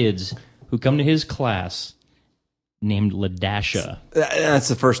has kids who come to his class named Ladasha. That's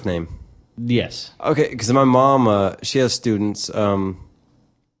the first name. Yes. Okay, because my mom, she has students. The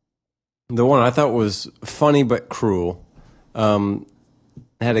one I thought was funny but cruel.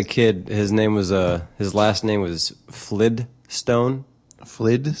 Had a kid. His name was his last name was Flidstone.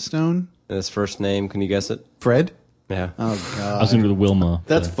 Flidstone? And his first name, can you guess it? Fred? Yeah. Oh, I God. was going to go to Wilma.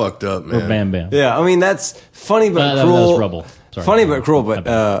 that's fucked up, Or man. Bam Bam. Yeah, I mean that's funny but That cruel. was Rubble. Sorry. Funny but cruel, My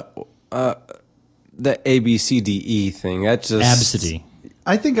bad. but the ABCDE thing. That just Absidy.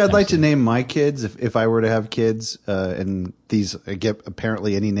 I think I'd like to name my kids, if I were to have kids, and these,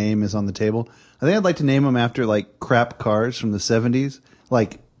 apparently any name is on the table. I think I'd like to name them after, crap cars from the 70s.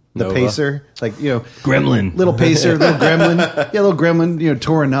 Like the Nova. Pacer. Gremlin. Little Pacer, little Gremlin. Yeah, little Gremlin,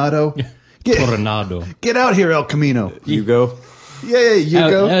 Tornado. Tornado. Get out here, El Camino. you go. Yeah, you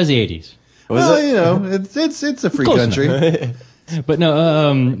go. That was the 80s. It's a free Close country. But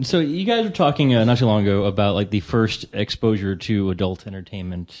no, so you guys were talking not too long ago about the first exposure to adult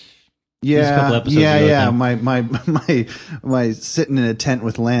entertainment. There's a couple episodes ago, I think. My sitting in a tent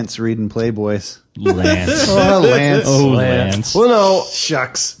with Lance reading Playboys. Lance. Oh, Lance. Lance. Well, no.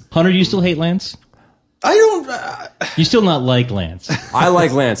 Shucks. Hunter, do you still hate Lance? I don't... You still not like Lance? I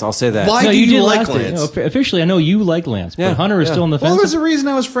like Lance. I'll say that. Why No, do you you did like last Lance? time. Officially, I know you like Lance, Yeah, but Hunter is yeah. still on the Well, fence. there was a reason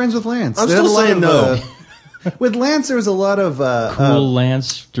I was friends with Lance. I'm There still was a lot saying no. With Lance, there was a lot of Cool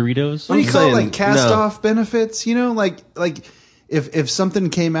Lance Doritos. what do you I'm call it? saying Like cast no. off benefits? Like if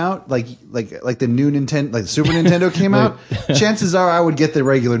something came out, like the new Nintendo, like the Super Nintendo came out, chances are I would get the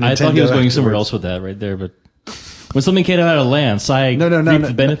regular Nintendo. I thought he was going somewhere afterwards. else with that right there, but when something came out of Lance, I No, reaped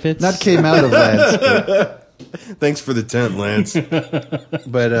the benefits. Not came out of Lance, Thanks for the tent, Lance.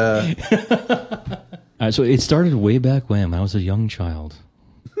 but All right, so it started way back when I was a young child,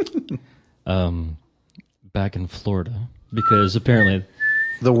 back in Florida, because apparently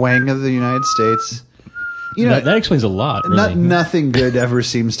the Wang of the United States. that explains a lot. Really. Nothing good ever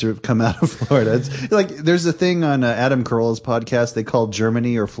seems to have come out of Florida. It's like there's a thing on Adam Carolla's podcast they call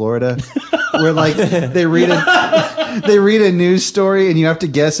Germany or Florida, where they read a news story and you have to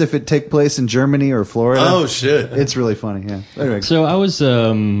guess if it took place in Germany or Florida. Oh, shit. It's really funny. Yeah. Anyway, So I was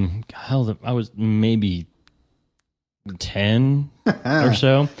I was maybe 10 or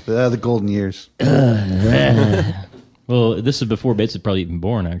so. the golden years. Well, this is before Bates was probably even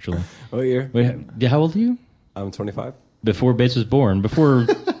born, actually. What year? Wait, how old are you? I'm 25. Before Bates was born. Before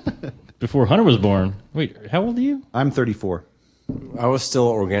Before Hunter was born. Wait, how old are you? I'm 34. I was still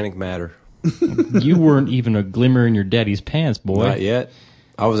organic matter. You weren't even a glimmer in your daddy's pants, boy. Not yet.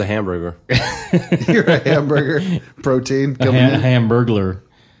 I was a hamburger. You're a hamburger. Protein. A hamburgler.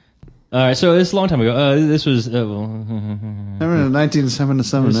 All right, so this is a long time ago. This was I remember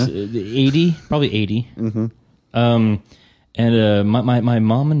 1977. 80, probably 80. Mm-hmm. And my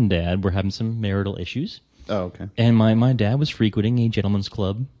mom and dad were having some marital issues. Oh, okay. And my dad was frequenting a gentleman's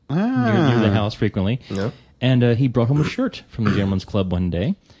club near the house frequently. Yeah. And he brought home a shirt from the gentleman's club one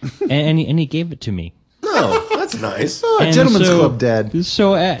day, and he gave it to me. Oh, that's nice. And Gentleman's Club dad.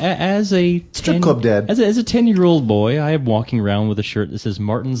 So as a Strip club dad. as a 10-year-old boy, I am walking around with a shirt that says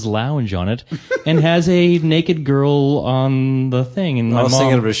Martin's Lounge on it, and has a naked girl on the thing. And I was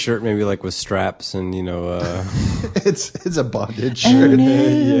thinking of mom, a shirt maybe like with straps and It's a bondage shirt.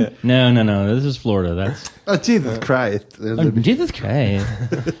 yeah. No. This is Florida. That's Oh, Jesus Christ. Jesus Christ.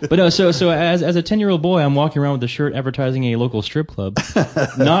 But no, so as a 10-year-old boy, I'm walking around with a shirt advertising a local strip club,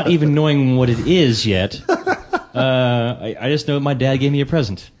 not even knowing what it is yet. I just know my dad gave me a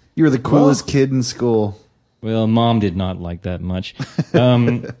present. You were the coolest kid in school. Well, Mom did not like that much.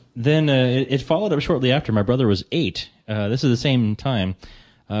 Then it followed up shortly after. My brother was 8. This is the same time.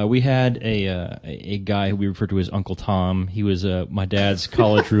 We had a guy who we referred to as Uncle Tom. He was my dad's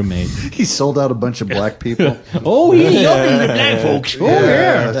college roommate. He sold out a bunch of black people. Oh, yeah, black folks. Oh,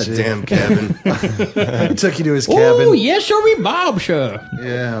 yeah. That damn cabin. He took you to his cabin. Oh, yes, sir, Bob, sir.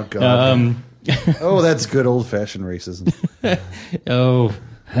 Yeah, oh, God. Oh, that's good old-fashioned racism. Oh.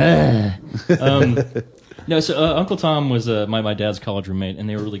 No, so Uncle Tom was my dad's college roommate, and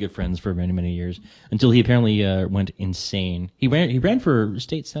they were really good friends for many, many years until he apparently went insane. He ran for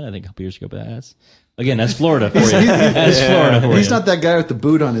state senate, I think, a couple years ago, but that's Florida for you. Florida for you. He's not that guy with the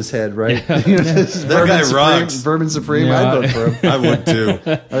boot on his head, right? That guy rocks. Vermin Supreme, Yeah. I'd vote for him. I would too. Oh,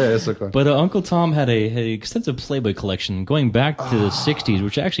 yeah, that's so cool. But Uncle Tom had an extensive Playboy collection going back to the 60s,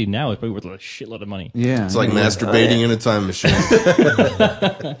 which actually now is probably worth a shitload of money. Yeah. It's like masturbating in a time machine.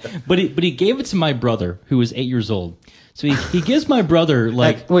 But he gave it to my brother, who was 8 years old. So he gives my brother,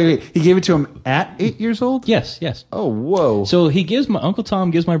 like... Wait. He gave it to him at 8 years old? Yes. Oh, whoa. So Uncle Tom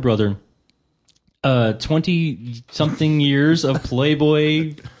gives my brother 20-something years of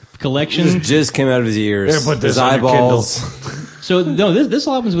Playboy collection. His jizz came out of his ears. Here, put this his on your eyeballs. So no, this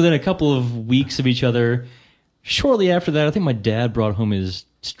all happens within a couple of weeks of each other. Shortly after that, I think my dad brought home his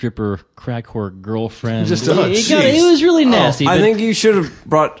stripper crack whore girlfriend. Just- it was really nasty. I but- think you should have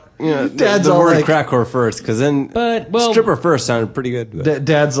brought Dad's the all word like- crack whore first, because then stripper first sounded pretty good. But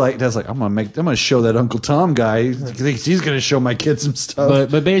Dad's like, I'm gonna show that Uncle Tom guy. He thinks he's gonna show my kids some stuff.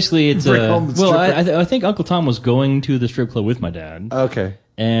 but basically it's Bring home the well, stripper. I think Uncle Tom was going to the strip club with my dad. Okay.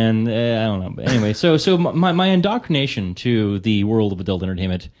 And I don't know. But anyway, so my indoctrination to the world of adult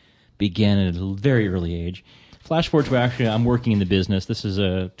entertainment began at a very early age. Flash forward to actually, I'm working in the business. This is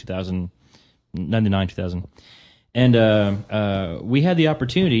 99, 2000. And we had the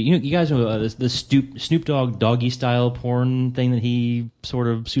opportunity. You guys know the Snoop Dogg doggy style porn thing that he sort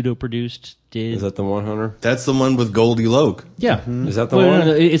of pseudo produced. is that the one, Hunter? That's the one with Goldie Loke. Yeah, Is that the Well, one?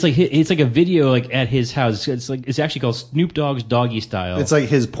 no, it's like a video like at his house. It's actually called Snoop Dogg's Doggy Style. It's like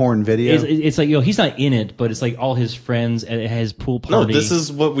his porn video. It's like he's not in it, but it's like all his friends at his pool No, party. this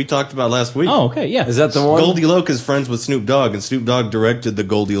is what we talked about last week. Oh, okay, yeah. Is that the one? Goldie Loke is friends with Snoop Dogg, and Snoop Dogg directed the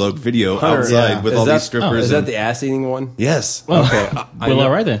Goldie Loke video Hunter, outside yeah. with Is all that- these strippers. Is that and- the ass eating one? Yes. Okay. Well, all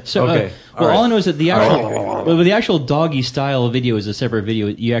right then. So, Okay, well, all all right. I know is that the actual, the actual doggy style video is a separate video.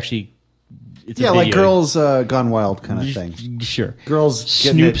 You actually, it's a yeah, like video. Girls Gone Wild kind of thing. Sure. Girls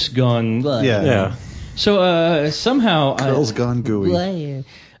getting Snoop's gone. Blah. Yeah. Yeah. So somehow, Girls Gone Gooey.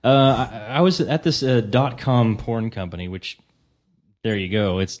 I was at this .com porn company, which there you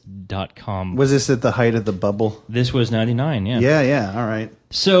go. It's .com. Was this at the height of the bubble? This was 99. Yeah. Yeah. All right.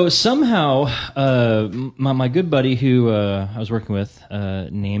 So somehow, my good buddy who I was working with,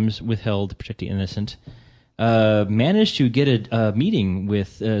 names withheld to protect the innocent, managed to get a meeting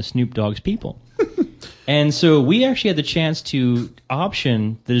with Snoop Dogg's people. And so we actually had the chance to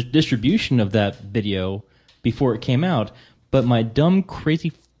option the distribution of that video before it came out, but my dumb,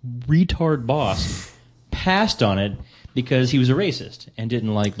 crazy, retard boss passed on it because he was a racist and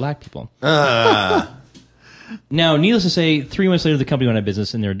didn't like black people. Now, needless to say, 3 months later, the company went out of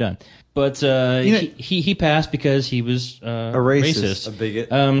business and they were done. But he passed because he was a racist. A bigot.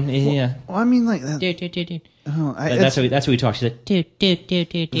 Yeah. Well, I mean, like that. Dude, dude, dude, dude. Oh, That's how he talks. He said, dude, dude, dude,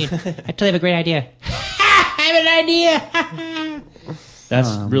 dude, dude. I totally have a great idea. I have an idea. That's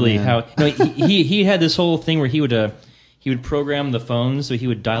really man. how. No, he had this whole thing where he would program the phone, so he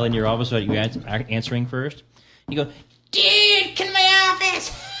would dial in your office without you answering first. You go, dude, come to my office.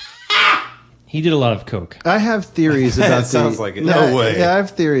 He did a lot of coke. I have theories about sounds like it. No way. Yeah, I have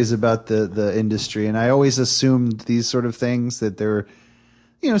theories about the industry, and I always assumed these sort of things that they're,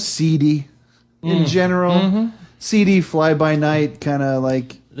 seedy in general. Seedy, fly by night, kind of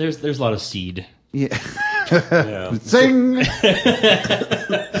like. There's a lot of seed. Yeah. Yeah. Sing. But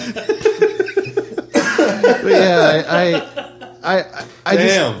yeah, I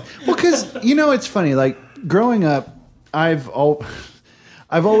Damn. just, well, because it's funny. Like growing up, I've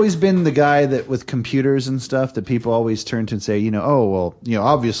always been the guy that with computers and stuff that people always turn to and say,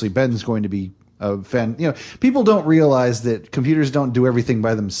 obviously Ben's going to be a fan. People don't realize that computers don't do everything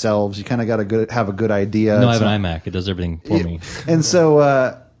by themselves. You kind of got to have a good idea. No, I have an iMac. It does everything for me. And so,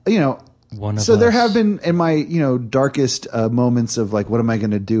 One of so there us. have been in my darkest moments of like, what am I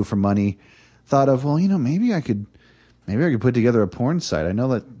going to do for money? Thought of, well, maybe I could put together a porn site. I know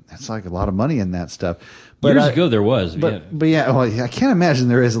that's like a lot of money in that stuff. But Years ago there was. But yeah, well, I can't imagine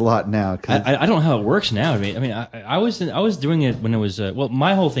there is a lot now. I don't know how it works now. I was doing it when it was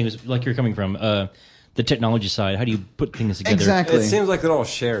my whole thing was like you're coming from the technology side. How do you put things together? Exactly. It seems like they're all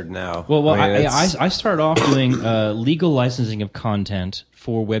shared now. Well, I mean, I started off doing legal licensing of content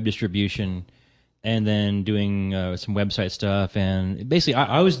for web distribution, and then doing some website stuff. And basically,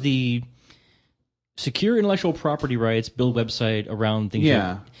 I was the secure intellectual property rights, build website around things.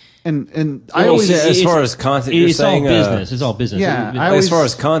 Yeah. And I I always as far as content, you're it's saying all business. It's all business. Yeah, as far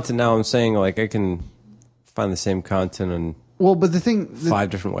as content now, I'm saying like I can find the same content on but the thing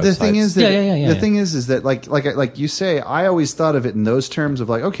 5 different websites. The thing is that Yeah. the thing is that like you say, I always thought of it in those terms of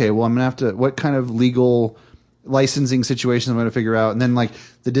like, okay, well, I'm gonna have to what kind of legal licensing situations I'm going to figure out, and then like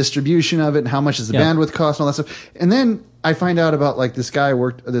the distribution of it and how much does the bandwidth cost and all that stuff. And then I find out about like this guy who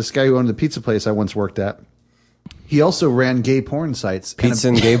owned the pizza place I once worked at. He also ran gay porn sites. Pizza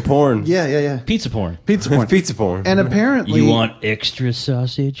and gay porn. Yeah. Pizza porn. Pizza porn. Pizza porn. And apparently, You want extra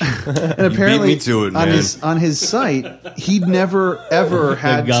sausage? and apparently me to it, on man. his site, he'd never ever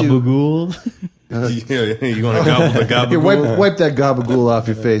had the to. gabagool. You want to gobble the Here, gabagool? wipe that gabagool off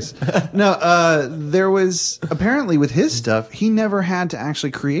your face. No, there was apparently with his stuff, he never had to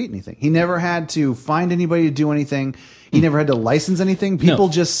actually create anything. He never had to find anybody to do anything. He never had to license anything. People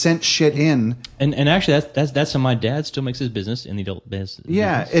just sent shit in. And actually, that's how my dad still makes his business in the adult business.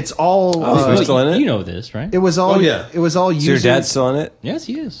 Yeah, it's all. so he's still in it? You know this, right? It was all. Oh, yeah. It was all. Is your user- dad still on it? Yes,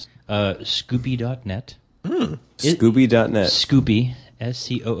 he is. Scoopy.net. Scooby.net. Scoopy.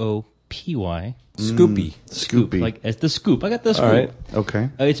 SCOOPY. Scoopy. Scoopy. Like as the scoop. I got the scoop. All right. Okay.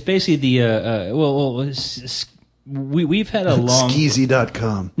 It's basically the we've had a long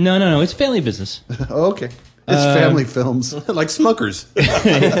Skeezy.com. No. It's family business. Oh, okay. It's family films. Like Smuckers.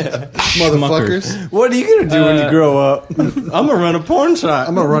 Motherfuckers. What are you going to do when you grow up? I'm gonna run a porn site.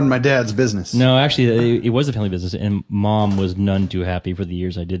 I'm going to run my dad's business. No, actually, it was a family business, and Mom was none too happy for the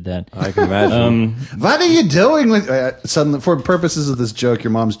years I did that. I can imagine. What are you doing with... suddenly, for purposes of this joke,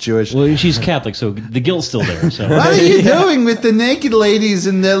 your mom's Jewish. Well, she's Catholic, so the guilt's still there. So What are you doing with the naked ladies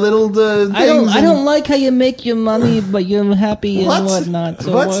and their little things? I don't like how you make your money, but you're happy and whatnot.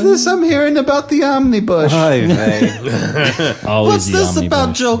 So What's this I'm hearing about the Omni-Bush? Hi, Vay. Always What's the this Omni-Bush.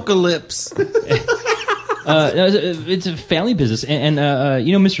 about Joker lips? It's a family business, and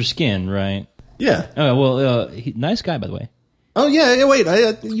you know Mr. Skin, right? Yeah. Nice guy, by the way. Oh yeah. Wait,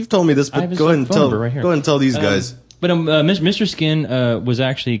 you've told me this, I have but his go ahead and phone tell. number right here. Go ahead and tell these guys. But Mr. Skin was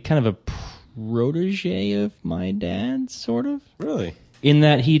actually kind of a protege of my dad's, sort of. Really? In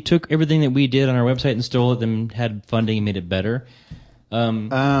that he took everything that we did on our website and stole it, then had funding and made it better.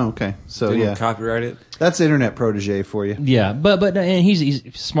 Oh, okay. So, Didn't yeah. copyright it? That's internet protege for you. Yeah, but and he's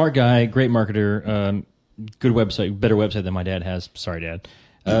a smart guy, great marketer, good website, better website than my dad has. Sorry, Dad.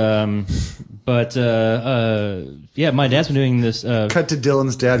 Yeah, my dad's been doing this. Cut to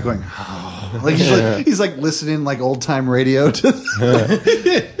Dylan's dad going, oh. He's like listening like old time radio to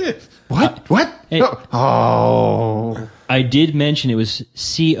What? Hey. No. Oh. I did mention it was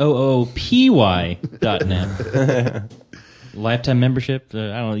COOPY.net. Lifetime membership. I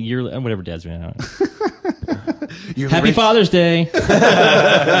don't know, yearly, whatever Dad's doing. I don't know. Happy Father's Day.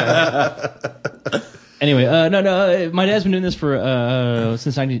 Anyway, no. My dad's been doing this for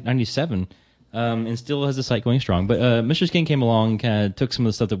since 1997, and still has the site going strong. But Mr. Skin came along, kind of took some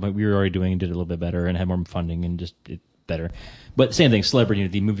of the stuff that we were already doing and did it a little bit better, and had more funding and just did better. But same thing, celebrity,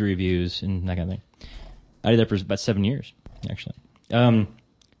 the movie reviews and that kind of thing. I did that for about 7 years, actually.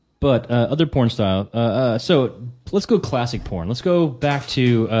 But other porn style. So let's go classic porn. Let's go back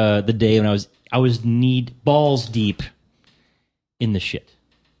to the day when I was balls deep in the shit.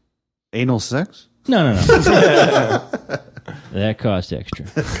 Anal sex? No. That cost extra.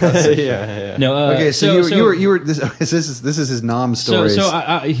 yeah. No. Okay, so you were this is his nom stories. So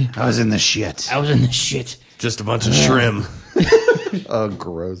I was in the shit. I was in the shit. Just a bunch of shrimp. Oh,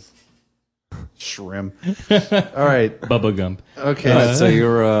 gross. Shrimp. All right. Bubba Gump. Okay. So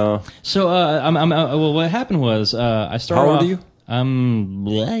you're. Well, what happened was I started. How old off, are you?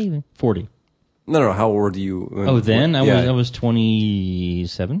 I'm 40. No. How old are you? I was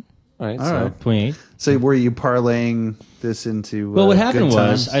 27. All right. All So right. 28. So were you parlaying this into? Well, what happened good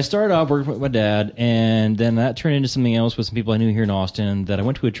was times? I started off working with my dad, and then that turned into something else with some people I knew here in Austin. That I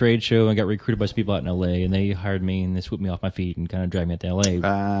went to a trade show and got recruited by some people out in LA, and they hired me and they swooped me off my feet and kind of dragged me out to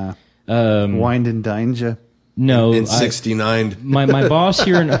LA. Wined and dined you. No, In 69. my boss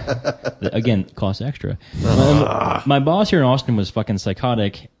here in again cost extra. My boss here in Austin was fucking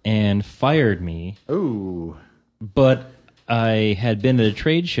psychotic and fired me. Ooh. But I had been at a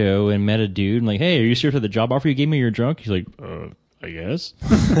trade show and met a dude and like, hey, are you serious for the job offer you gave me? You're drunk. He's like, I guess.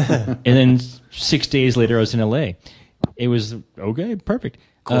 And then 6 days later, I was in LA. It was okay, perfect.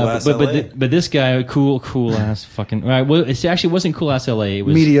 Cool-ass but LA. but this guy, cool ass fucking. Right, well, it actually wasn't cool ass LA. It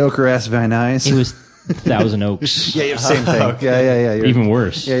was Mediocre ass Van Nuys. It was Thousand Oaks. Yeah, same thing. Yeah. You're, Even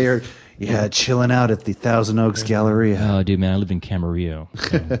worse. Yeah, you're chilling out at the Thousand Oaks Galleria. Oh, dude, man, I lived in Camarillo.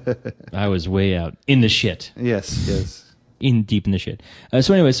 So I was way out in the shit. Yes. Deep in the shit.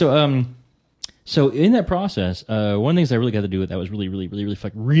 So anyway, so in that process, one of the things I really got to do with that was really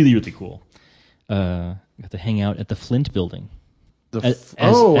cool. Got to hang out at the Flint building. As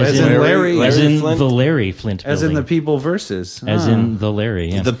in Larry Flint? The Larry Flint building. As in the People versus. As in the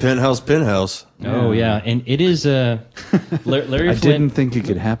Larry, yeah. The penthouse. Oh, yeah. And it is Larry I Flint. didn't think it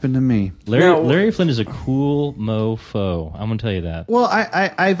could happen to me. Larry Flint is a cool mofo. I'm going to tell you that. Well,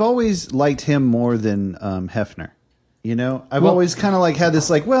 I've always liked him more than Hefner. You know? I've always kind of like had this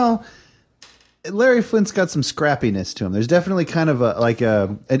like, well, Larry Flint's got some scrappiness to him. There's definitely kind of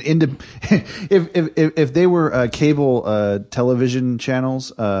if they were cable television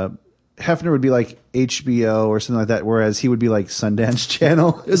channels, Hefner would be like HBO or something like that, whereas he would be like Sundance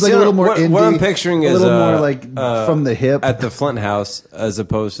Channel. It's like a little more indie. What I'm picturing is a little more like from the hip at the Flint house, as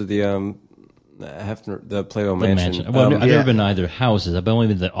opposed to the Hefner, the Plato Mansion. Well, I've never been to either houses. I've only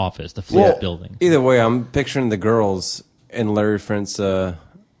been to the office, the Flint building. Either way, I'm picturing the girls in Larry Flint's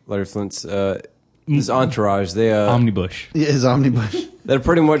his entourage. They Omni-Bush. Yeah, his Omni-Bush. They're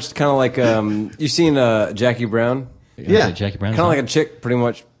pretty much kind of like you've seen Jackie Brown. Yeah, Jackie Brown. Kind of like a chick, pretty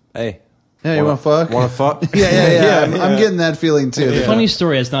much. Hey, you want to fuck? Want to fuck? Yeah. I'm getting that feeling too. The funny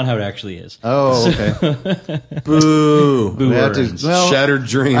story, that's not how it actually is. Oh, okay. Boo. Boo earns. Shattered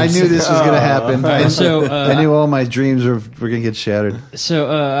dreams. I knew this was going to happen. I knew all my dreams were going to get shattered.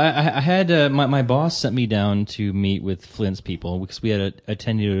 So I had my boss sent me down to meet with Flint's people because we had a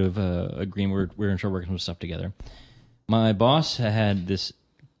tentative agreement. We were in charge working some stuff together. My boss had this.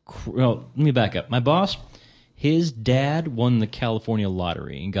 Well, let me back up. My boss, his dad won the California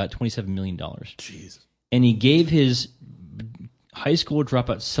lottery and got $27 million. Jesus. And he gave his high school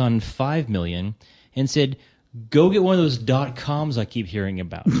dropout son $5 million and said, "Go get one of those .coms I keep hearing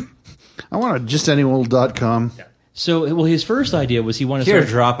about." I want just any old .com. Yeah. So, well, his first idea was he wanted to Here,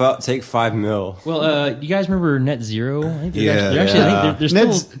 start... dropout, take $5 million. Well, you guys remember Net Zero? I think they're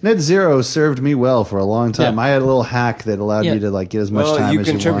still... Net Zero served me well for a long time. Yeah. I had a little hack that allowed you to like get as much time you as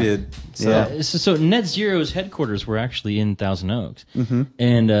contributed. you want. Yeah. So Net Zero's headquarters were actually in Thousand Oaks,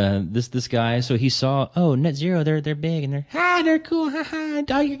 and this guy. So he saw, Net Zero, they're big and they're cool,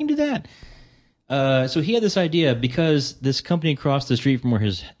 you can do that. So he had this idea because this company across the street from where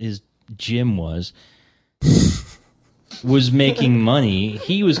his gym was making money.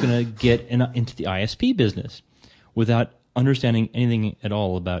 He was going to get into the ISP business without understanding anything at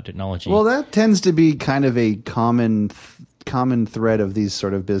all about technology. Well, that tends to be kind of a common thread of these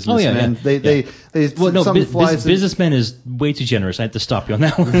sort of businessmen. Businessmen is way too generous. I have to stop you on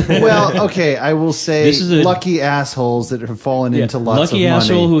that one. Well, okay, I will say this is lucky assholes that have fallen into lots of money. Lucky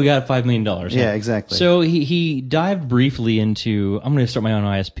asshole who got $5 million. Yeah, exactly. So he dived briefly into, I'm going to start my own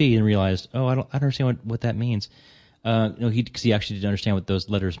ISP, and realized, I don't understand what that means. Because he actually didn't understand what those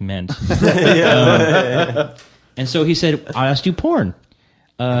letters meant. And so he said, "I'll ask you porn."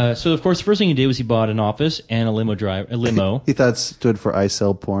 So of course, the first thing he did was he bought an office and a limo. He thought it stood for "I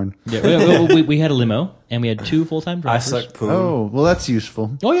sell porn." Yeah, we had a limo and we had 2 full-time drivers. I suck poon. Oh, well, that's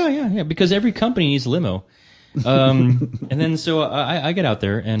useful. Oh yeah. Because every company needs a limo. And then so I get out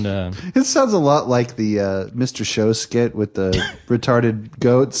there and it sounds a lot like the Mr. Show skit with the retarded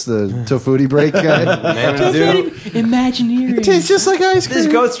goats, the Tofuti break guy. Imagineering. It tastes just like ice cream.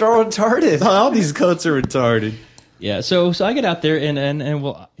 These goats are all retarded. All these goats are retarded. Yeah, so I get out there and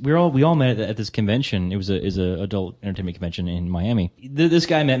well, we all met at this convention. It was a adult entertainment convention in Miami. This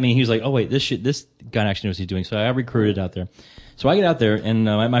guy met me. He was like, "Oh wait, this guy actually knows what he's doing." So I recruited out there. So I get out there, and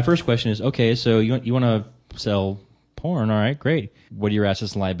my first question is, "Okay, so you want to sell porn? All right, great. What are your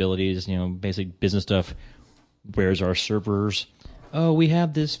assets and liabilities? Basic business stuff. Where's our servers?" "Oh, we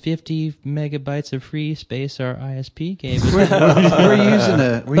have this 50 megabytes of free space our ISP gave us."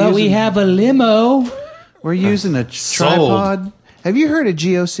 We have a limo. We're using a tripod. Have you heard of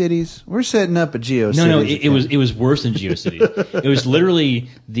GeoCities? We're setting up a GeoCities. No, it was worse than GeoCities. It was literally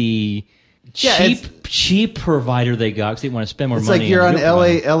the cheap provider they got because they want to spend more money. It's like you're on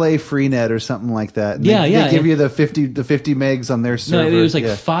LA Freenet or something like that. And they give you the 50 megs on their server. No, it was like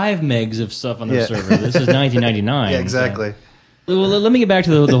 5 megs of stuff on their server. This is 1999. Yeah, exactly. So. Well, let me get back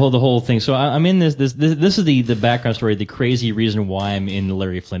to the whole thing. So I'm in this is the background story, the crazy reason why I'm in the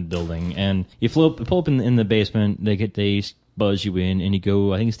Larry Flint building. And you pull up in the basement, they buzz you in, and you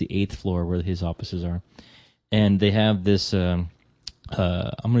go, I think it's the 8th floor where his offices are. And they have this, I'm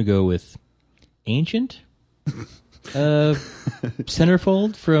going to go with ancient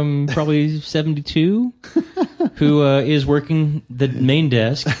centerfold from probably 72 who is working the main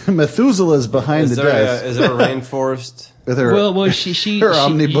desk. Methuselah's behind the desk. Is there a rainforest? With her, her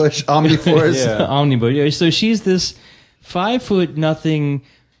Omni-Bush, Omni-Force. Yeah. Omni-Bush. So she's this 5'0",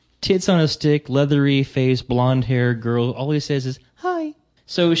 tits on a stick, leathery face, blonde hair girl. All he says is hi.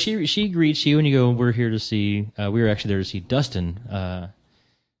 So she greets you, and you go, "We're here to see." We were actually there to see Dustin.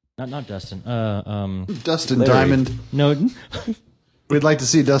 Not Dustin. Dustin Larry. Diamond. No. We'd like to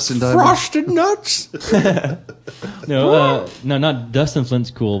see Dustin Diamond. Frosted nuts. No, not Dustin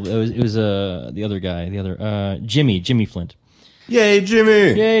Flint's cool. It was the other guy, Jimmy Flint. Yay,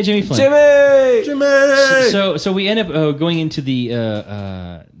 Jimmy! Yay, Jimmy Flint. Jimmy! So we end up going into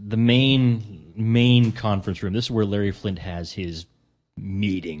the main conference room. This is where Larry Flint has his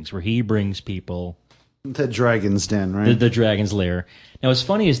meetings, where he brings people. The Dragon's Den, right? The Dragon's Lair. Now, what's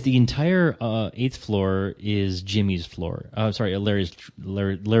funny is the entire 8th floor is Jimmy's floor. Sorry,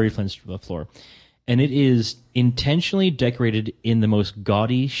 Larry Flint's floor. And it is intentionally decorated in the most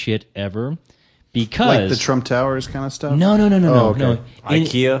gaudy shit ever because... Like the Trump Towers kind of stuff? No. Okay. No.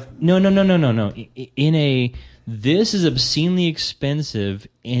 IKEA? No. This is obscenely expensive,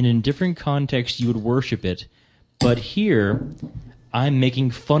 and in different contexts you would worship it. But here... I'm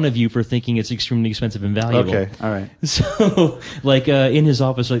making fun of you for thinking it's extremely expensive and valuable. Okay, all right. So, like in his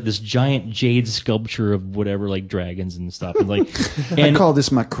office, like this giant jade sculpture of whatever, like dragons and stuff. And I call this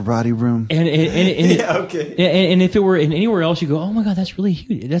my karate room. And okay. And if it were in anywhere else, you go, oh my god, that's really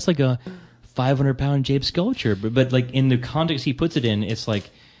huge. That's like a 500-pound jade sculpture. But like in the context he puts it in, it's like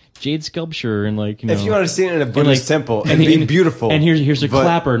jade sculpture and like if you want to see it in a Buddhist temple and be beautiful, and here's a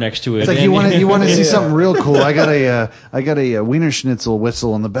clapper next to it. It's like you want to see something real cool. I got a Wiener Schnitzel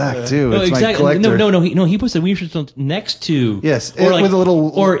whistle in the back too. It's exactly. my collector. No. He puts the Wiener Schnitzel next to with a little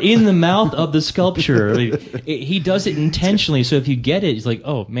or in the mouth of the sculpture. He does it intentionally. So if you get it, it's like,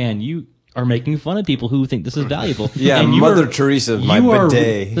 oh man, you are making fun of people who think this is valuable. Yeah, and Mother Teresa, my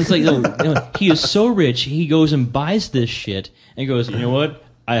bidet. It's like he is so rich. He goes and buys this shit and goes, you know what?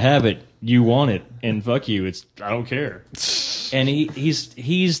 I have it. You want it, and fuck you. I don't care. And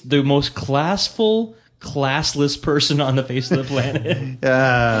he's the most classless person on the face of the planet.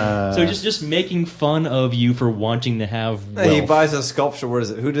 So just making fun of you for wanting to have wealth. He buys a sculpture. What is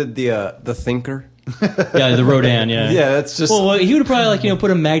it? Who did the Thinker? Yeah, the Rodin. Yeah, yeah. That's just. Well, he would probably put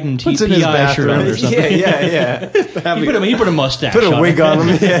a Magnum PI shirt on or something. Yeah. He put a mustache. Put a wig on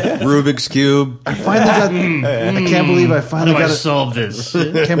him. Yeah. Rubik's cube. I finally got. I can't believe I finally got to solve this.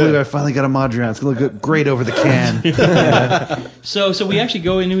 I can't believe I finally got a Modron. It's gonna look great over the can. So we actually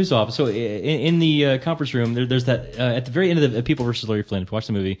go into his office. So in the conference room, there's that at the very end of the People vs. Larry Flint. If you watch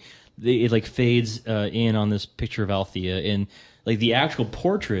the movie, it like fades in on this picture of Althea, and like the actual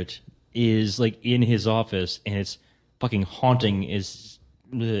portrait is like in his office, and it's fucking haunting. It's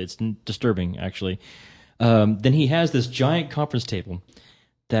disturbing, actually. Then he has this giant conference table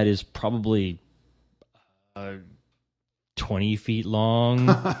that is probably 20 feet long.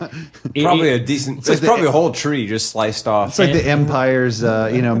 Probably a decent. It's probably a whole tree just sliced off. It's like the Empire's,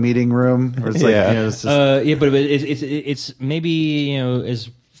 meeting room. Where it's like, it's just... but it's maybe as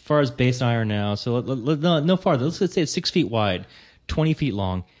far as base iron now. So no farther. Let's say it's 6 feet wide, 20 feet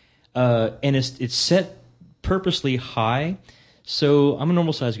long. And it's set purposely high. So I'm a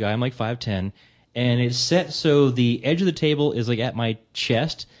normal sized guy. I'm like 5'10", and it's set so the edge of the table is like at my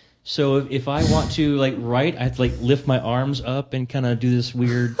chest. So if I want to like write, I have to like lift my arms up and kind of do this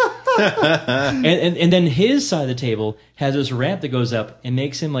weird. and then his side of the table has this ramp that goes up and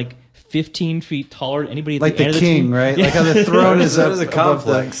makes him like 15 feet taller than anybody at Like the end the of the king, team. right? Like how the throne is That up is a above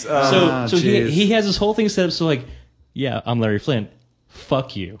the- complex. So jeez. he has this whole thing set up. So like, yeah, I'm Larry Flint.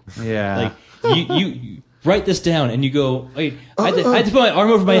 Fuck you. Yeah. Like you write this down, and you go, wait, I had to put my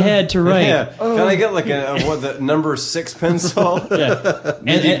arm over my head to write. Yeah. Can I get like the number 6 pencil? Yeah.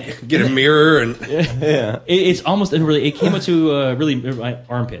 And Get a mirror and it's almost really. It came up to really my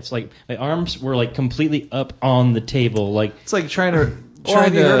armpits. Like my arms were like completely up on the table. Like It's like trying to. Well,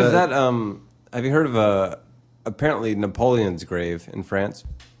 have you heard of that? Have you heard of apparently Napoleon's grave in France?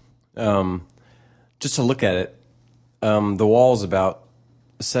 Just to look at it, the wall's about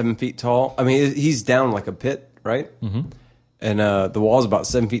 7 feet tall. I mean, he's down like a pit, right? Mm-hmm. And the wall's about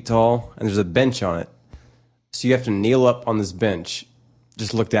 7 feet tall, and there's a bench on it. So you have to kneel up on this bench,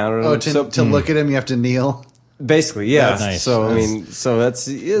 just look down at him. Oh, to look at him, you have to kneel. Basically, yeah. Nice. So I mean, it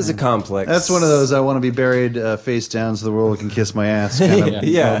is a complex. That's one of those I want to be buried face down so the world can kiss my ass kind of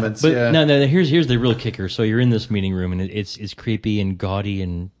Yeah. moments. But yeah. no. Here's the real kicker. So you're in this meeting room, and it's creepy and gaudy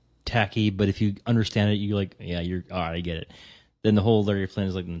and tacky. But if you understand it, you're like, yeah, you're all right. I get it. Then the whole Larry Flynn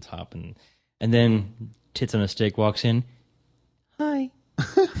is like on the top, and then Tits on a Steak walks in. Hi,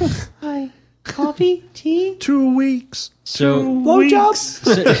 hi, coffee, tea. 2 weeks. So Blowjobs.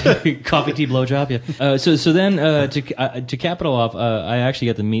 coffee, tea, blowjob. Yeah. So then to cap it all off, I actually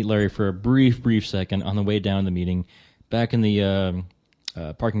got to meet Larry for a brief second on the way down the meeting, back in the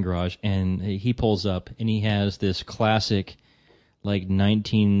parking garage, and he pulls up and he has this classic, like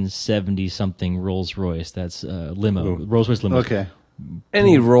 1970 something Rolls Royce. That's limo, Rolls Royce limo. Okay.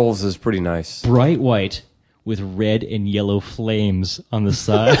 Any Rolls is pretty nice. Bright white with red and yellow flames on the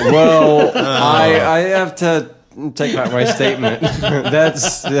side. Well, I have to take back my statement.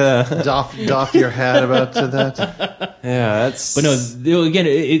 That's Doff your hat about to that. yeah. That's But no,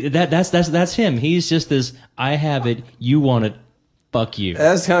 again, that's him. He's just this. I have it. You want it. Fuck you.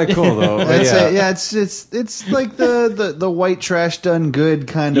 That's kind of cool though. That's yeah. it. Yeah, it's like the white trash done good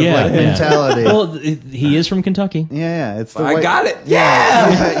kind of Yeah, like yeah. mentality. Well, he is from Kentucky. yeah, it's the I white, got it.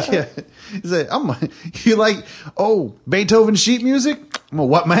 Yeah. He's like, you like Beethoven sheet music? I'm gonna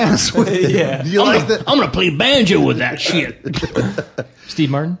wipe my ass with it. Yeah. You like that? I'm gonna play banjo with that shit. Steve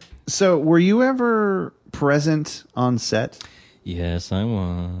Martin. So, were you ever present on set? Yes, I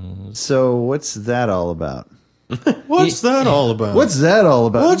was. So, what's that all about? what's that all about? What's that all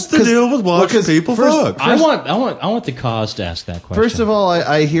about? What's the deal with watching people fuck? I want the cause to ask that question. First of all,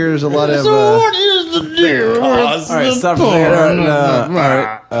 I hear there's a lot of. what is the deal? All right, stop for a second. All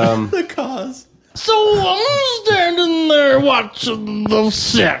right. The cause. So I'm standing there watching the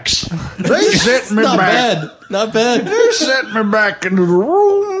sex. They set me Not back. bad. Not bad. They set me back into the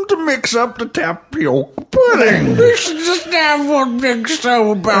room to mix up the tapioca pudding. This is just have one big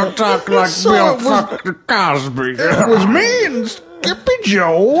show about talking like So Bill it was- fucking Cosby. It was me and Skippy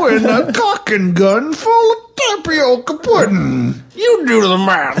Joe and a cock and gun full of tapioca pudding. You do the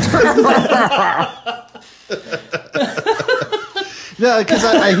math. Yeah, because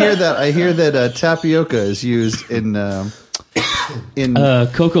I hear that. I hear that tapioca is used in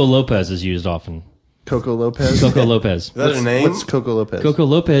Coco Lopez is used often. Coco Lopez. Coco Lopez. Is that a name? What's Coco Lopez? Coco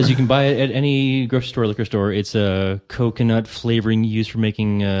Lopez, you can buy it at any grocery store, liquor store. It's a coconut flavoring used for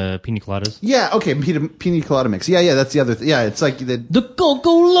making pina coladas. Yeah, okay, pina colada mix. Yeah, that's the other. Yeah, it's like the. The Coco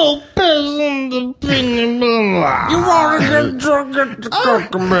Lopez and the pina colada. You want to get drunk at the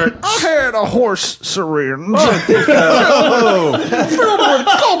Coco Mix. I had a horse syringe Filled with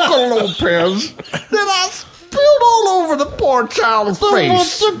Coco Lopez. Then I spilled all over the poor child's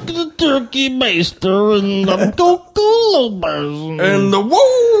face. Took the turkey baster and the Coco Lopez. And the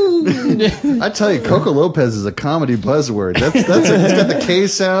woo! I tell you, Coco Lopez is a comedy buzzword. It's got the K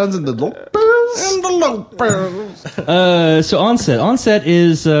sounds and the Lopez. And the Lopez. So onset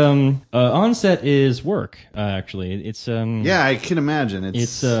is work. Actually, it's Yeah, I can imagine.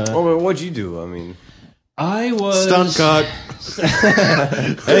 It's Oh, what'd you do? I mean, I was Stunt cut.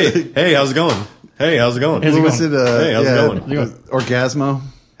 hey, how's it going? Hey, how's it going? What was it? Hey, how's it going? Orgasmo.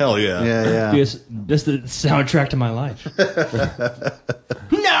 Hell yeah. Yeah. Yes, that's the soundtrack to my life.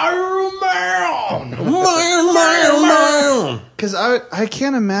 Because I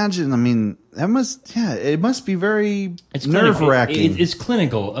can't imagine. I mean, it must be very It's nerve clinical. wracking. It's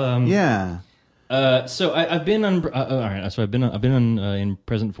clinical. Yeah. So I've been on. All right. So I've been on in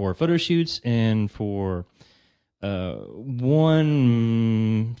present for photo shoots and for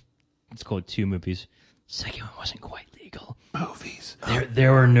one. Let's call it 2 movies. Second one wasn't quite legal. Movies.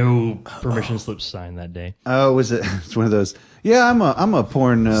 There were no permission slips signed that day. Oh, was it? It's one of those. Yeah, I'm a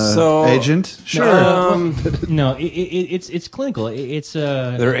porn agent. Sure. No, it's clinical. It's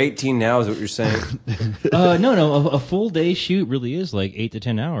They're 18 now, is what you're saying? no. A full day shoot really is like 8 to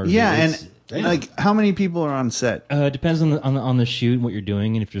 10 hours. Yeah, It's- and like how many people are on set? depends on the shoot and what you're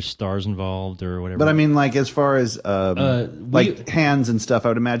doing and if there's stars involved or whatever. But I mean, like as far as we- hands and stuff, I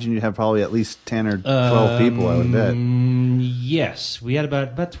would imagine you'd have probably at least 10 or 12 people. I would bet. Yes, we had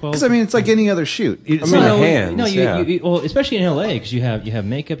about 12. Because I mean, it's like any other shoot. I mean, hands. No, yeah. well, especially in LA because you have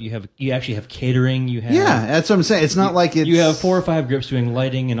makeup, you actually have catering, you have Yeah, that's what I'm saying. It's not like it's you have 4 or 5 grips doing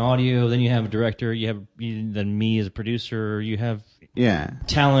lighting and audio. Then you have a director. Then me as a producer. You have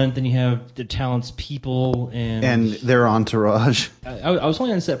talent. Then you have the talent's people and their entourage. I was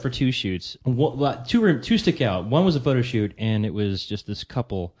only on set for 2 shoots. Two stick out. One was a photo shoot, and it was just this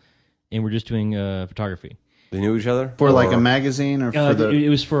couple, and we're just doing photography. They knew each other? For like a magazine or for it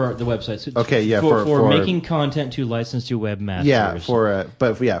was for the website. So Okay, yeah, for for making content to license to webmasters.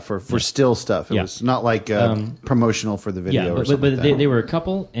 Yeah, for still stuff. It Yeah. was not like promotional for the video. Yeah, or but something like that. they were a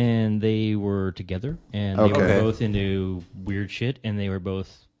couple, and they were together, and they Okay. were both into weird shit, and they were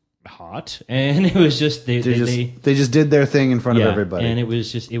both hot, and it was just they just did their thing in front of everybody. and it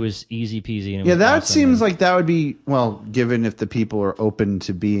was easy peasy. And it Yeah, was that awesome. seems And like that would be given if the people are open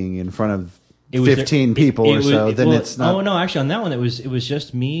to being in front of it was 15 people or so, then it's not. Oh no, actually, on that one, it was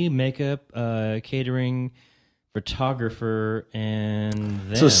just me, makeup, catering, photographer, and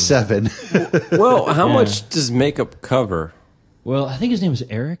them. So 7. Well, how much does makeup cover? Well, I think his name was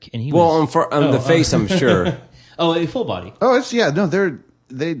Eric, and he Well, was on the face, I'm sure. a full body. Oh, it's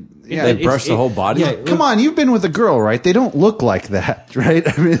they They brush the whole body? Yeah, Come on, you've been with a girl, right? They don't look like that, right?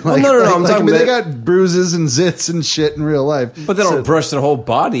 I mean, like, no, I'm talking they about- got bruises and zits and shit in real life. But they don't brush their whole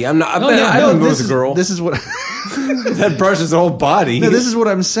body. I'm not. yeah, I've no, been with a girl This is what. that brushes their whole body. No, this is what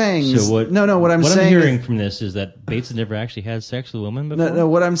I'm saying. So what? No, what I'm what saying. I'm hearing from this is that Bates had never actually had sex with a woman before. No,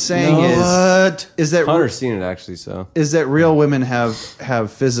 what I'm saying is that Hunter's seen it actually. So real women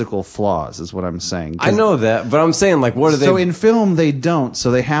have physical flaws. Is what I'm saying. I know that, but I'm saying like, what are they? So in film they don't. So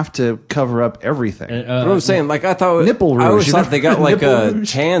they have to cover up everything. But I'm saying like I thought Nipple I always rouge, thought they got like nipple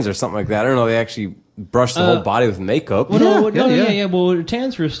rouge. tans or something like that. I don't know. They actually brush the whole body with makeup. Well, Yeah. Well,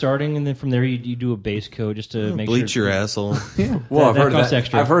 tans were starting, and then from there you do a base coat just to make Bleach sure. your asshole. Well, that costs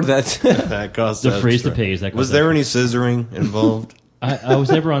extra. I've heard that. That costs The phrase extra. that pays. That Was costs there any scissoring involved? I was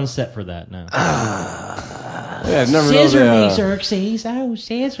never on set for that. No. Yeah, I've never known the, Xerxes. Oh,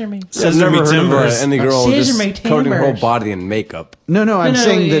 scissor me. I've never heard of timbers. any girl Scissor just me coating her whole timbers. body in makeup. No, I'm no,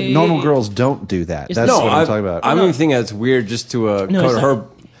 saying that it- normal it- girls don't do that. It's That's not- what I'm talking about. I'm even thinking that's weird just to No, coat it's her. not-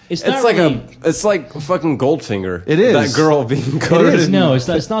 it's It's not like really- it's like fucking Goldfinger. It is. that girl being coated. is. in- No, it's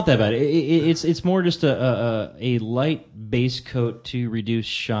not that bad. It's more just a light base coat to reduce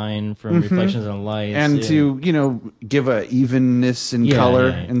shine from reflections on lights and to give a evenness in Yeah, color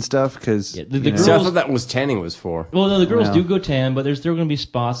yeah, yeah. and stuff because Yeah, the See, I girls- thought that was tanning was for. Well, no, the girls Well. do go tan, but there's going to be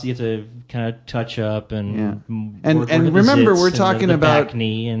spots that you have to kind of touch up and Yeah. work And at the remember, zits we're and talking the about- back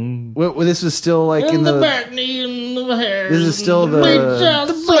knee and this was still like in the back knee and the hair. this is still the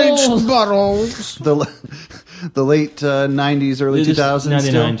bleached bottles. the late 90s, early This is 2000s.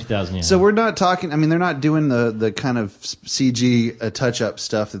 99, still. 2000, yeah. So we're not talking. I mean, they're not doing the kind of CG touch up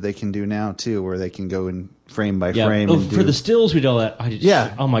stuff that they can do now too, where they can go in frame by frame. Oh, and for do, the stills we did all that.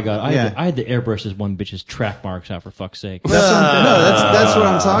 Yeah. Oh my god, Yeah. I had to airbrush this one bitch's track marks out for fuck's sake. that's what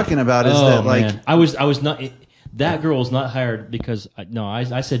I'm talking about. Is that like man. I was not. That girl's not hired because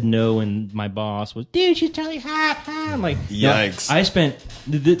I said no, and my boss was, dude, she's totally hot. I'm like, no, Yikes. I spent.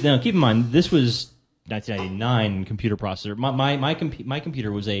 Now keep in mind, this was 1999 computer processor. My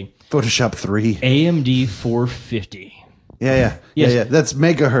computer was a Photoshop 3? AMD 450. Yeah. That's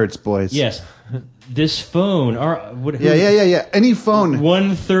megahertz, boys. Yes, this phone. Yeah. Any phone.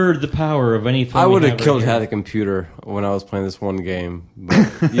 1/3 the power of any phone. I we would have have right killed here. had a computer when I was playing this one game.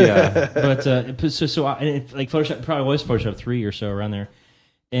 But, yeah, But like Photoshop probably was Photoshop 3 or so around there,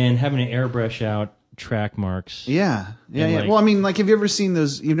 and having to airbrush out track marks. Yeah. like- Well, I mean, like, have you ever seen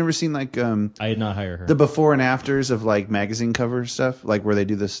those? You've never seen like I did not hire her. the before and afters of like magazine cover stuff, like where they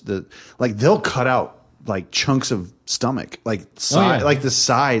do this. Like they'll cut out like chunks of stomach, like yeah. like the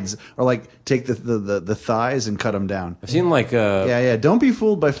sides, or like take the thighs and cut them down. I've seen like Yeah. Don't be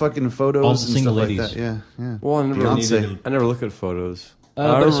fooled by fucking photos All the and single stuff ladies. like that. Yeah. Well, Beyonce. I never look at photos.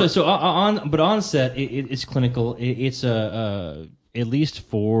 on set, it's clinical. It's at least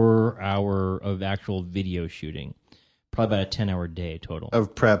 4 hour of actual video shooting, probably about a 10-hour day total.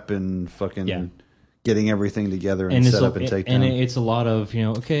 Of prep and fucking Yeah. getting everything together and it's set up and take and down. it's a lot of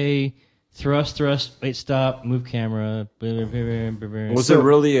okay. Thrust. Wait, stop. Move camera. Was it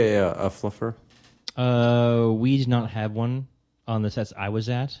really a fluffer? We did not have one on the sets I was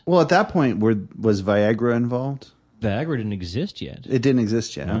at. Well, at that point, was Viagra involved? Viagra didn't exist yet. It didn't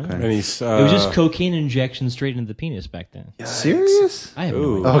exist yet. Okay. And he's, It was just cocaine injection straight into the penis back then. Serious? I have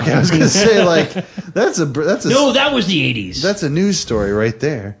Ooh. no idea. Okay, I was gonna say like that's a No, that was the 80s. that's a news story right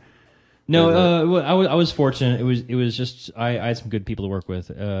there. No, well, I was fortunate. It was just I had some good people to work with.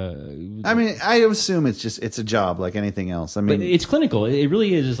 I mean, I assume it's a job like anything else. I But mean, it's clinical. It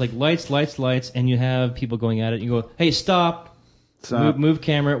really is. It's like lights, and you have people going at it. You go, hey, stop. Move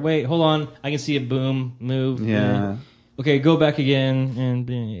camera. Wait, hold on. I can see it. Boom. Move. Yeah. Okay, go back again, and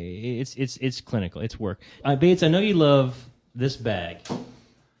it's clinical. It's work. Bates, I know you love this bag.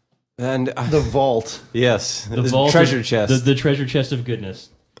 and the vault. yes, The the vault treasure of, chest. the treasure chest of goodness,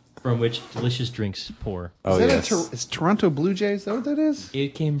 from which delicious drinks pour. Oh Is that yes. it's Toronto Blue Jays? Is that what that is?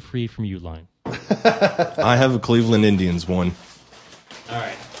 It came free from Uline. I have a Cleveland Indians one. All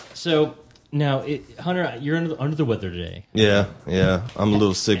right. So now, Hunter, you're under the weather today. Yeah. I'm a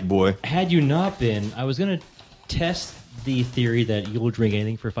little sick boy. Had you not been, I was going to test the theory that you'll drink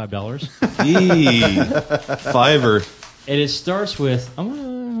anything for $5. Fiver. And it starts with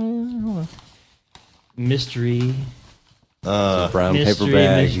mystery. Brown Mystery, paper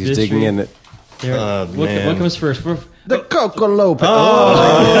bag. mystery. He's digging in it. There, what man. comes first? The Coco Lopez.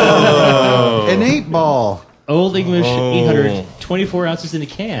 Oh. An 8-ball. Old English 800, 24 ounces in a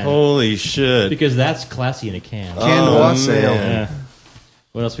can. Holy shit. Because that's classy in a can. Canned wassail. Yeah.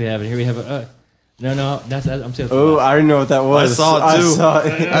 What else we have? Here we have no, I'm saying. Oh, I already know what that was. I saw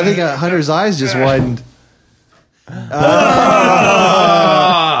it too. I think Hunter's eyes just widened.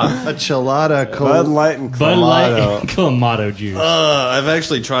 A Chelada Bud Cold. Light and Bud Light Clamato. and Clamato juice. I've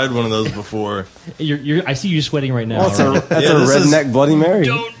actually tried one of those before. I see you sweating right now. Well, that's a Yeah, this is- redneck Bloody Mary.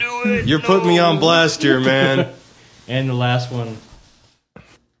 Don't do it. You're putting me on blast here, man. And the last one.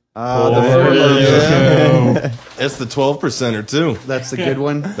 It's the 12%er too. That's the good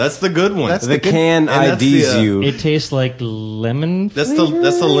one. That's the good one. That's The can that's IDs the, you. It tastes like lemon. that's the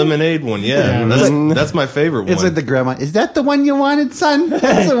lemonade one. Yeah, that's my favorite one. It's like the grandma. Is that the one you wanted, son?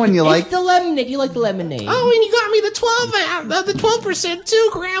 That's the one you like. the lemonade. You like the lemonade. Oh, and you got me the 12% too,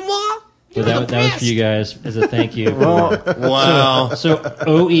 Grandma. So that was for you guys as a thank you. wow. So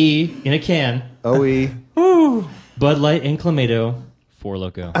OE in a can, OE. Bud Light and Clamato, Four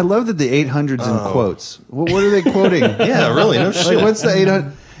Loko. I love that the 800s in quotes. What are they quoting? Yeah, really. No shit. Like, what's the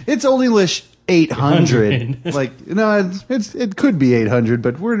 800? It's Old English 800. Like, it could be 800,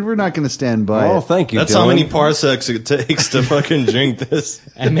 but we're not going to stand by Oh, it. thank you. That's Dylan. how many parsecs it takes to fucking drink this.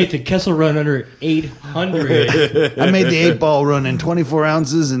 I made the Kessel run under 800. I made the 8-ball run in 24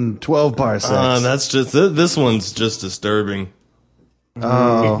 ounces and 12 parsecs. That's just this one's just disturbing.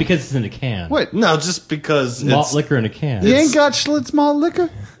 Because it's in a can. What? No, just because Malt it's liquor in a can. You ain't got Schlitz malt liquor?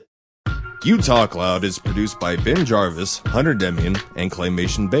 You Talk Loud is produced by Ben Jarvis, Hunter Demian, and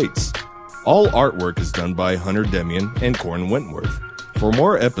Claymation Bates. All artwork is done by Hunter Demian and Corn Wentworth. For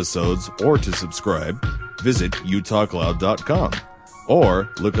more episodes or to subscribe, visit youtalkloud.com or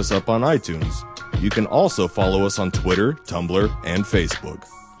look us up on iTunes. You can also follow us on Twitter, Tumblr, and Facebook.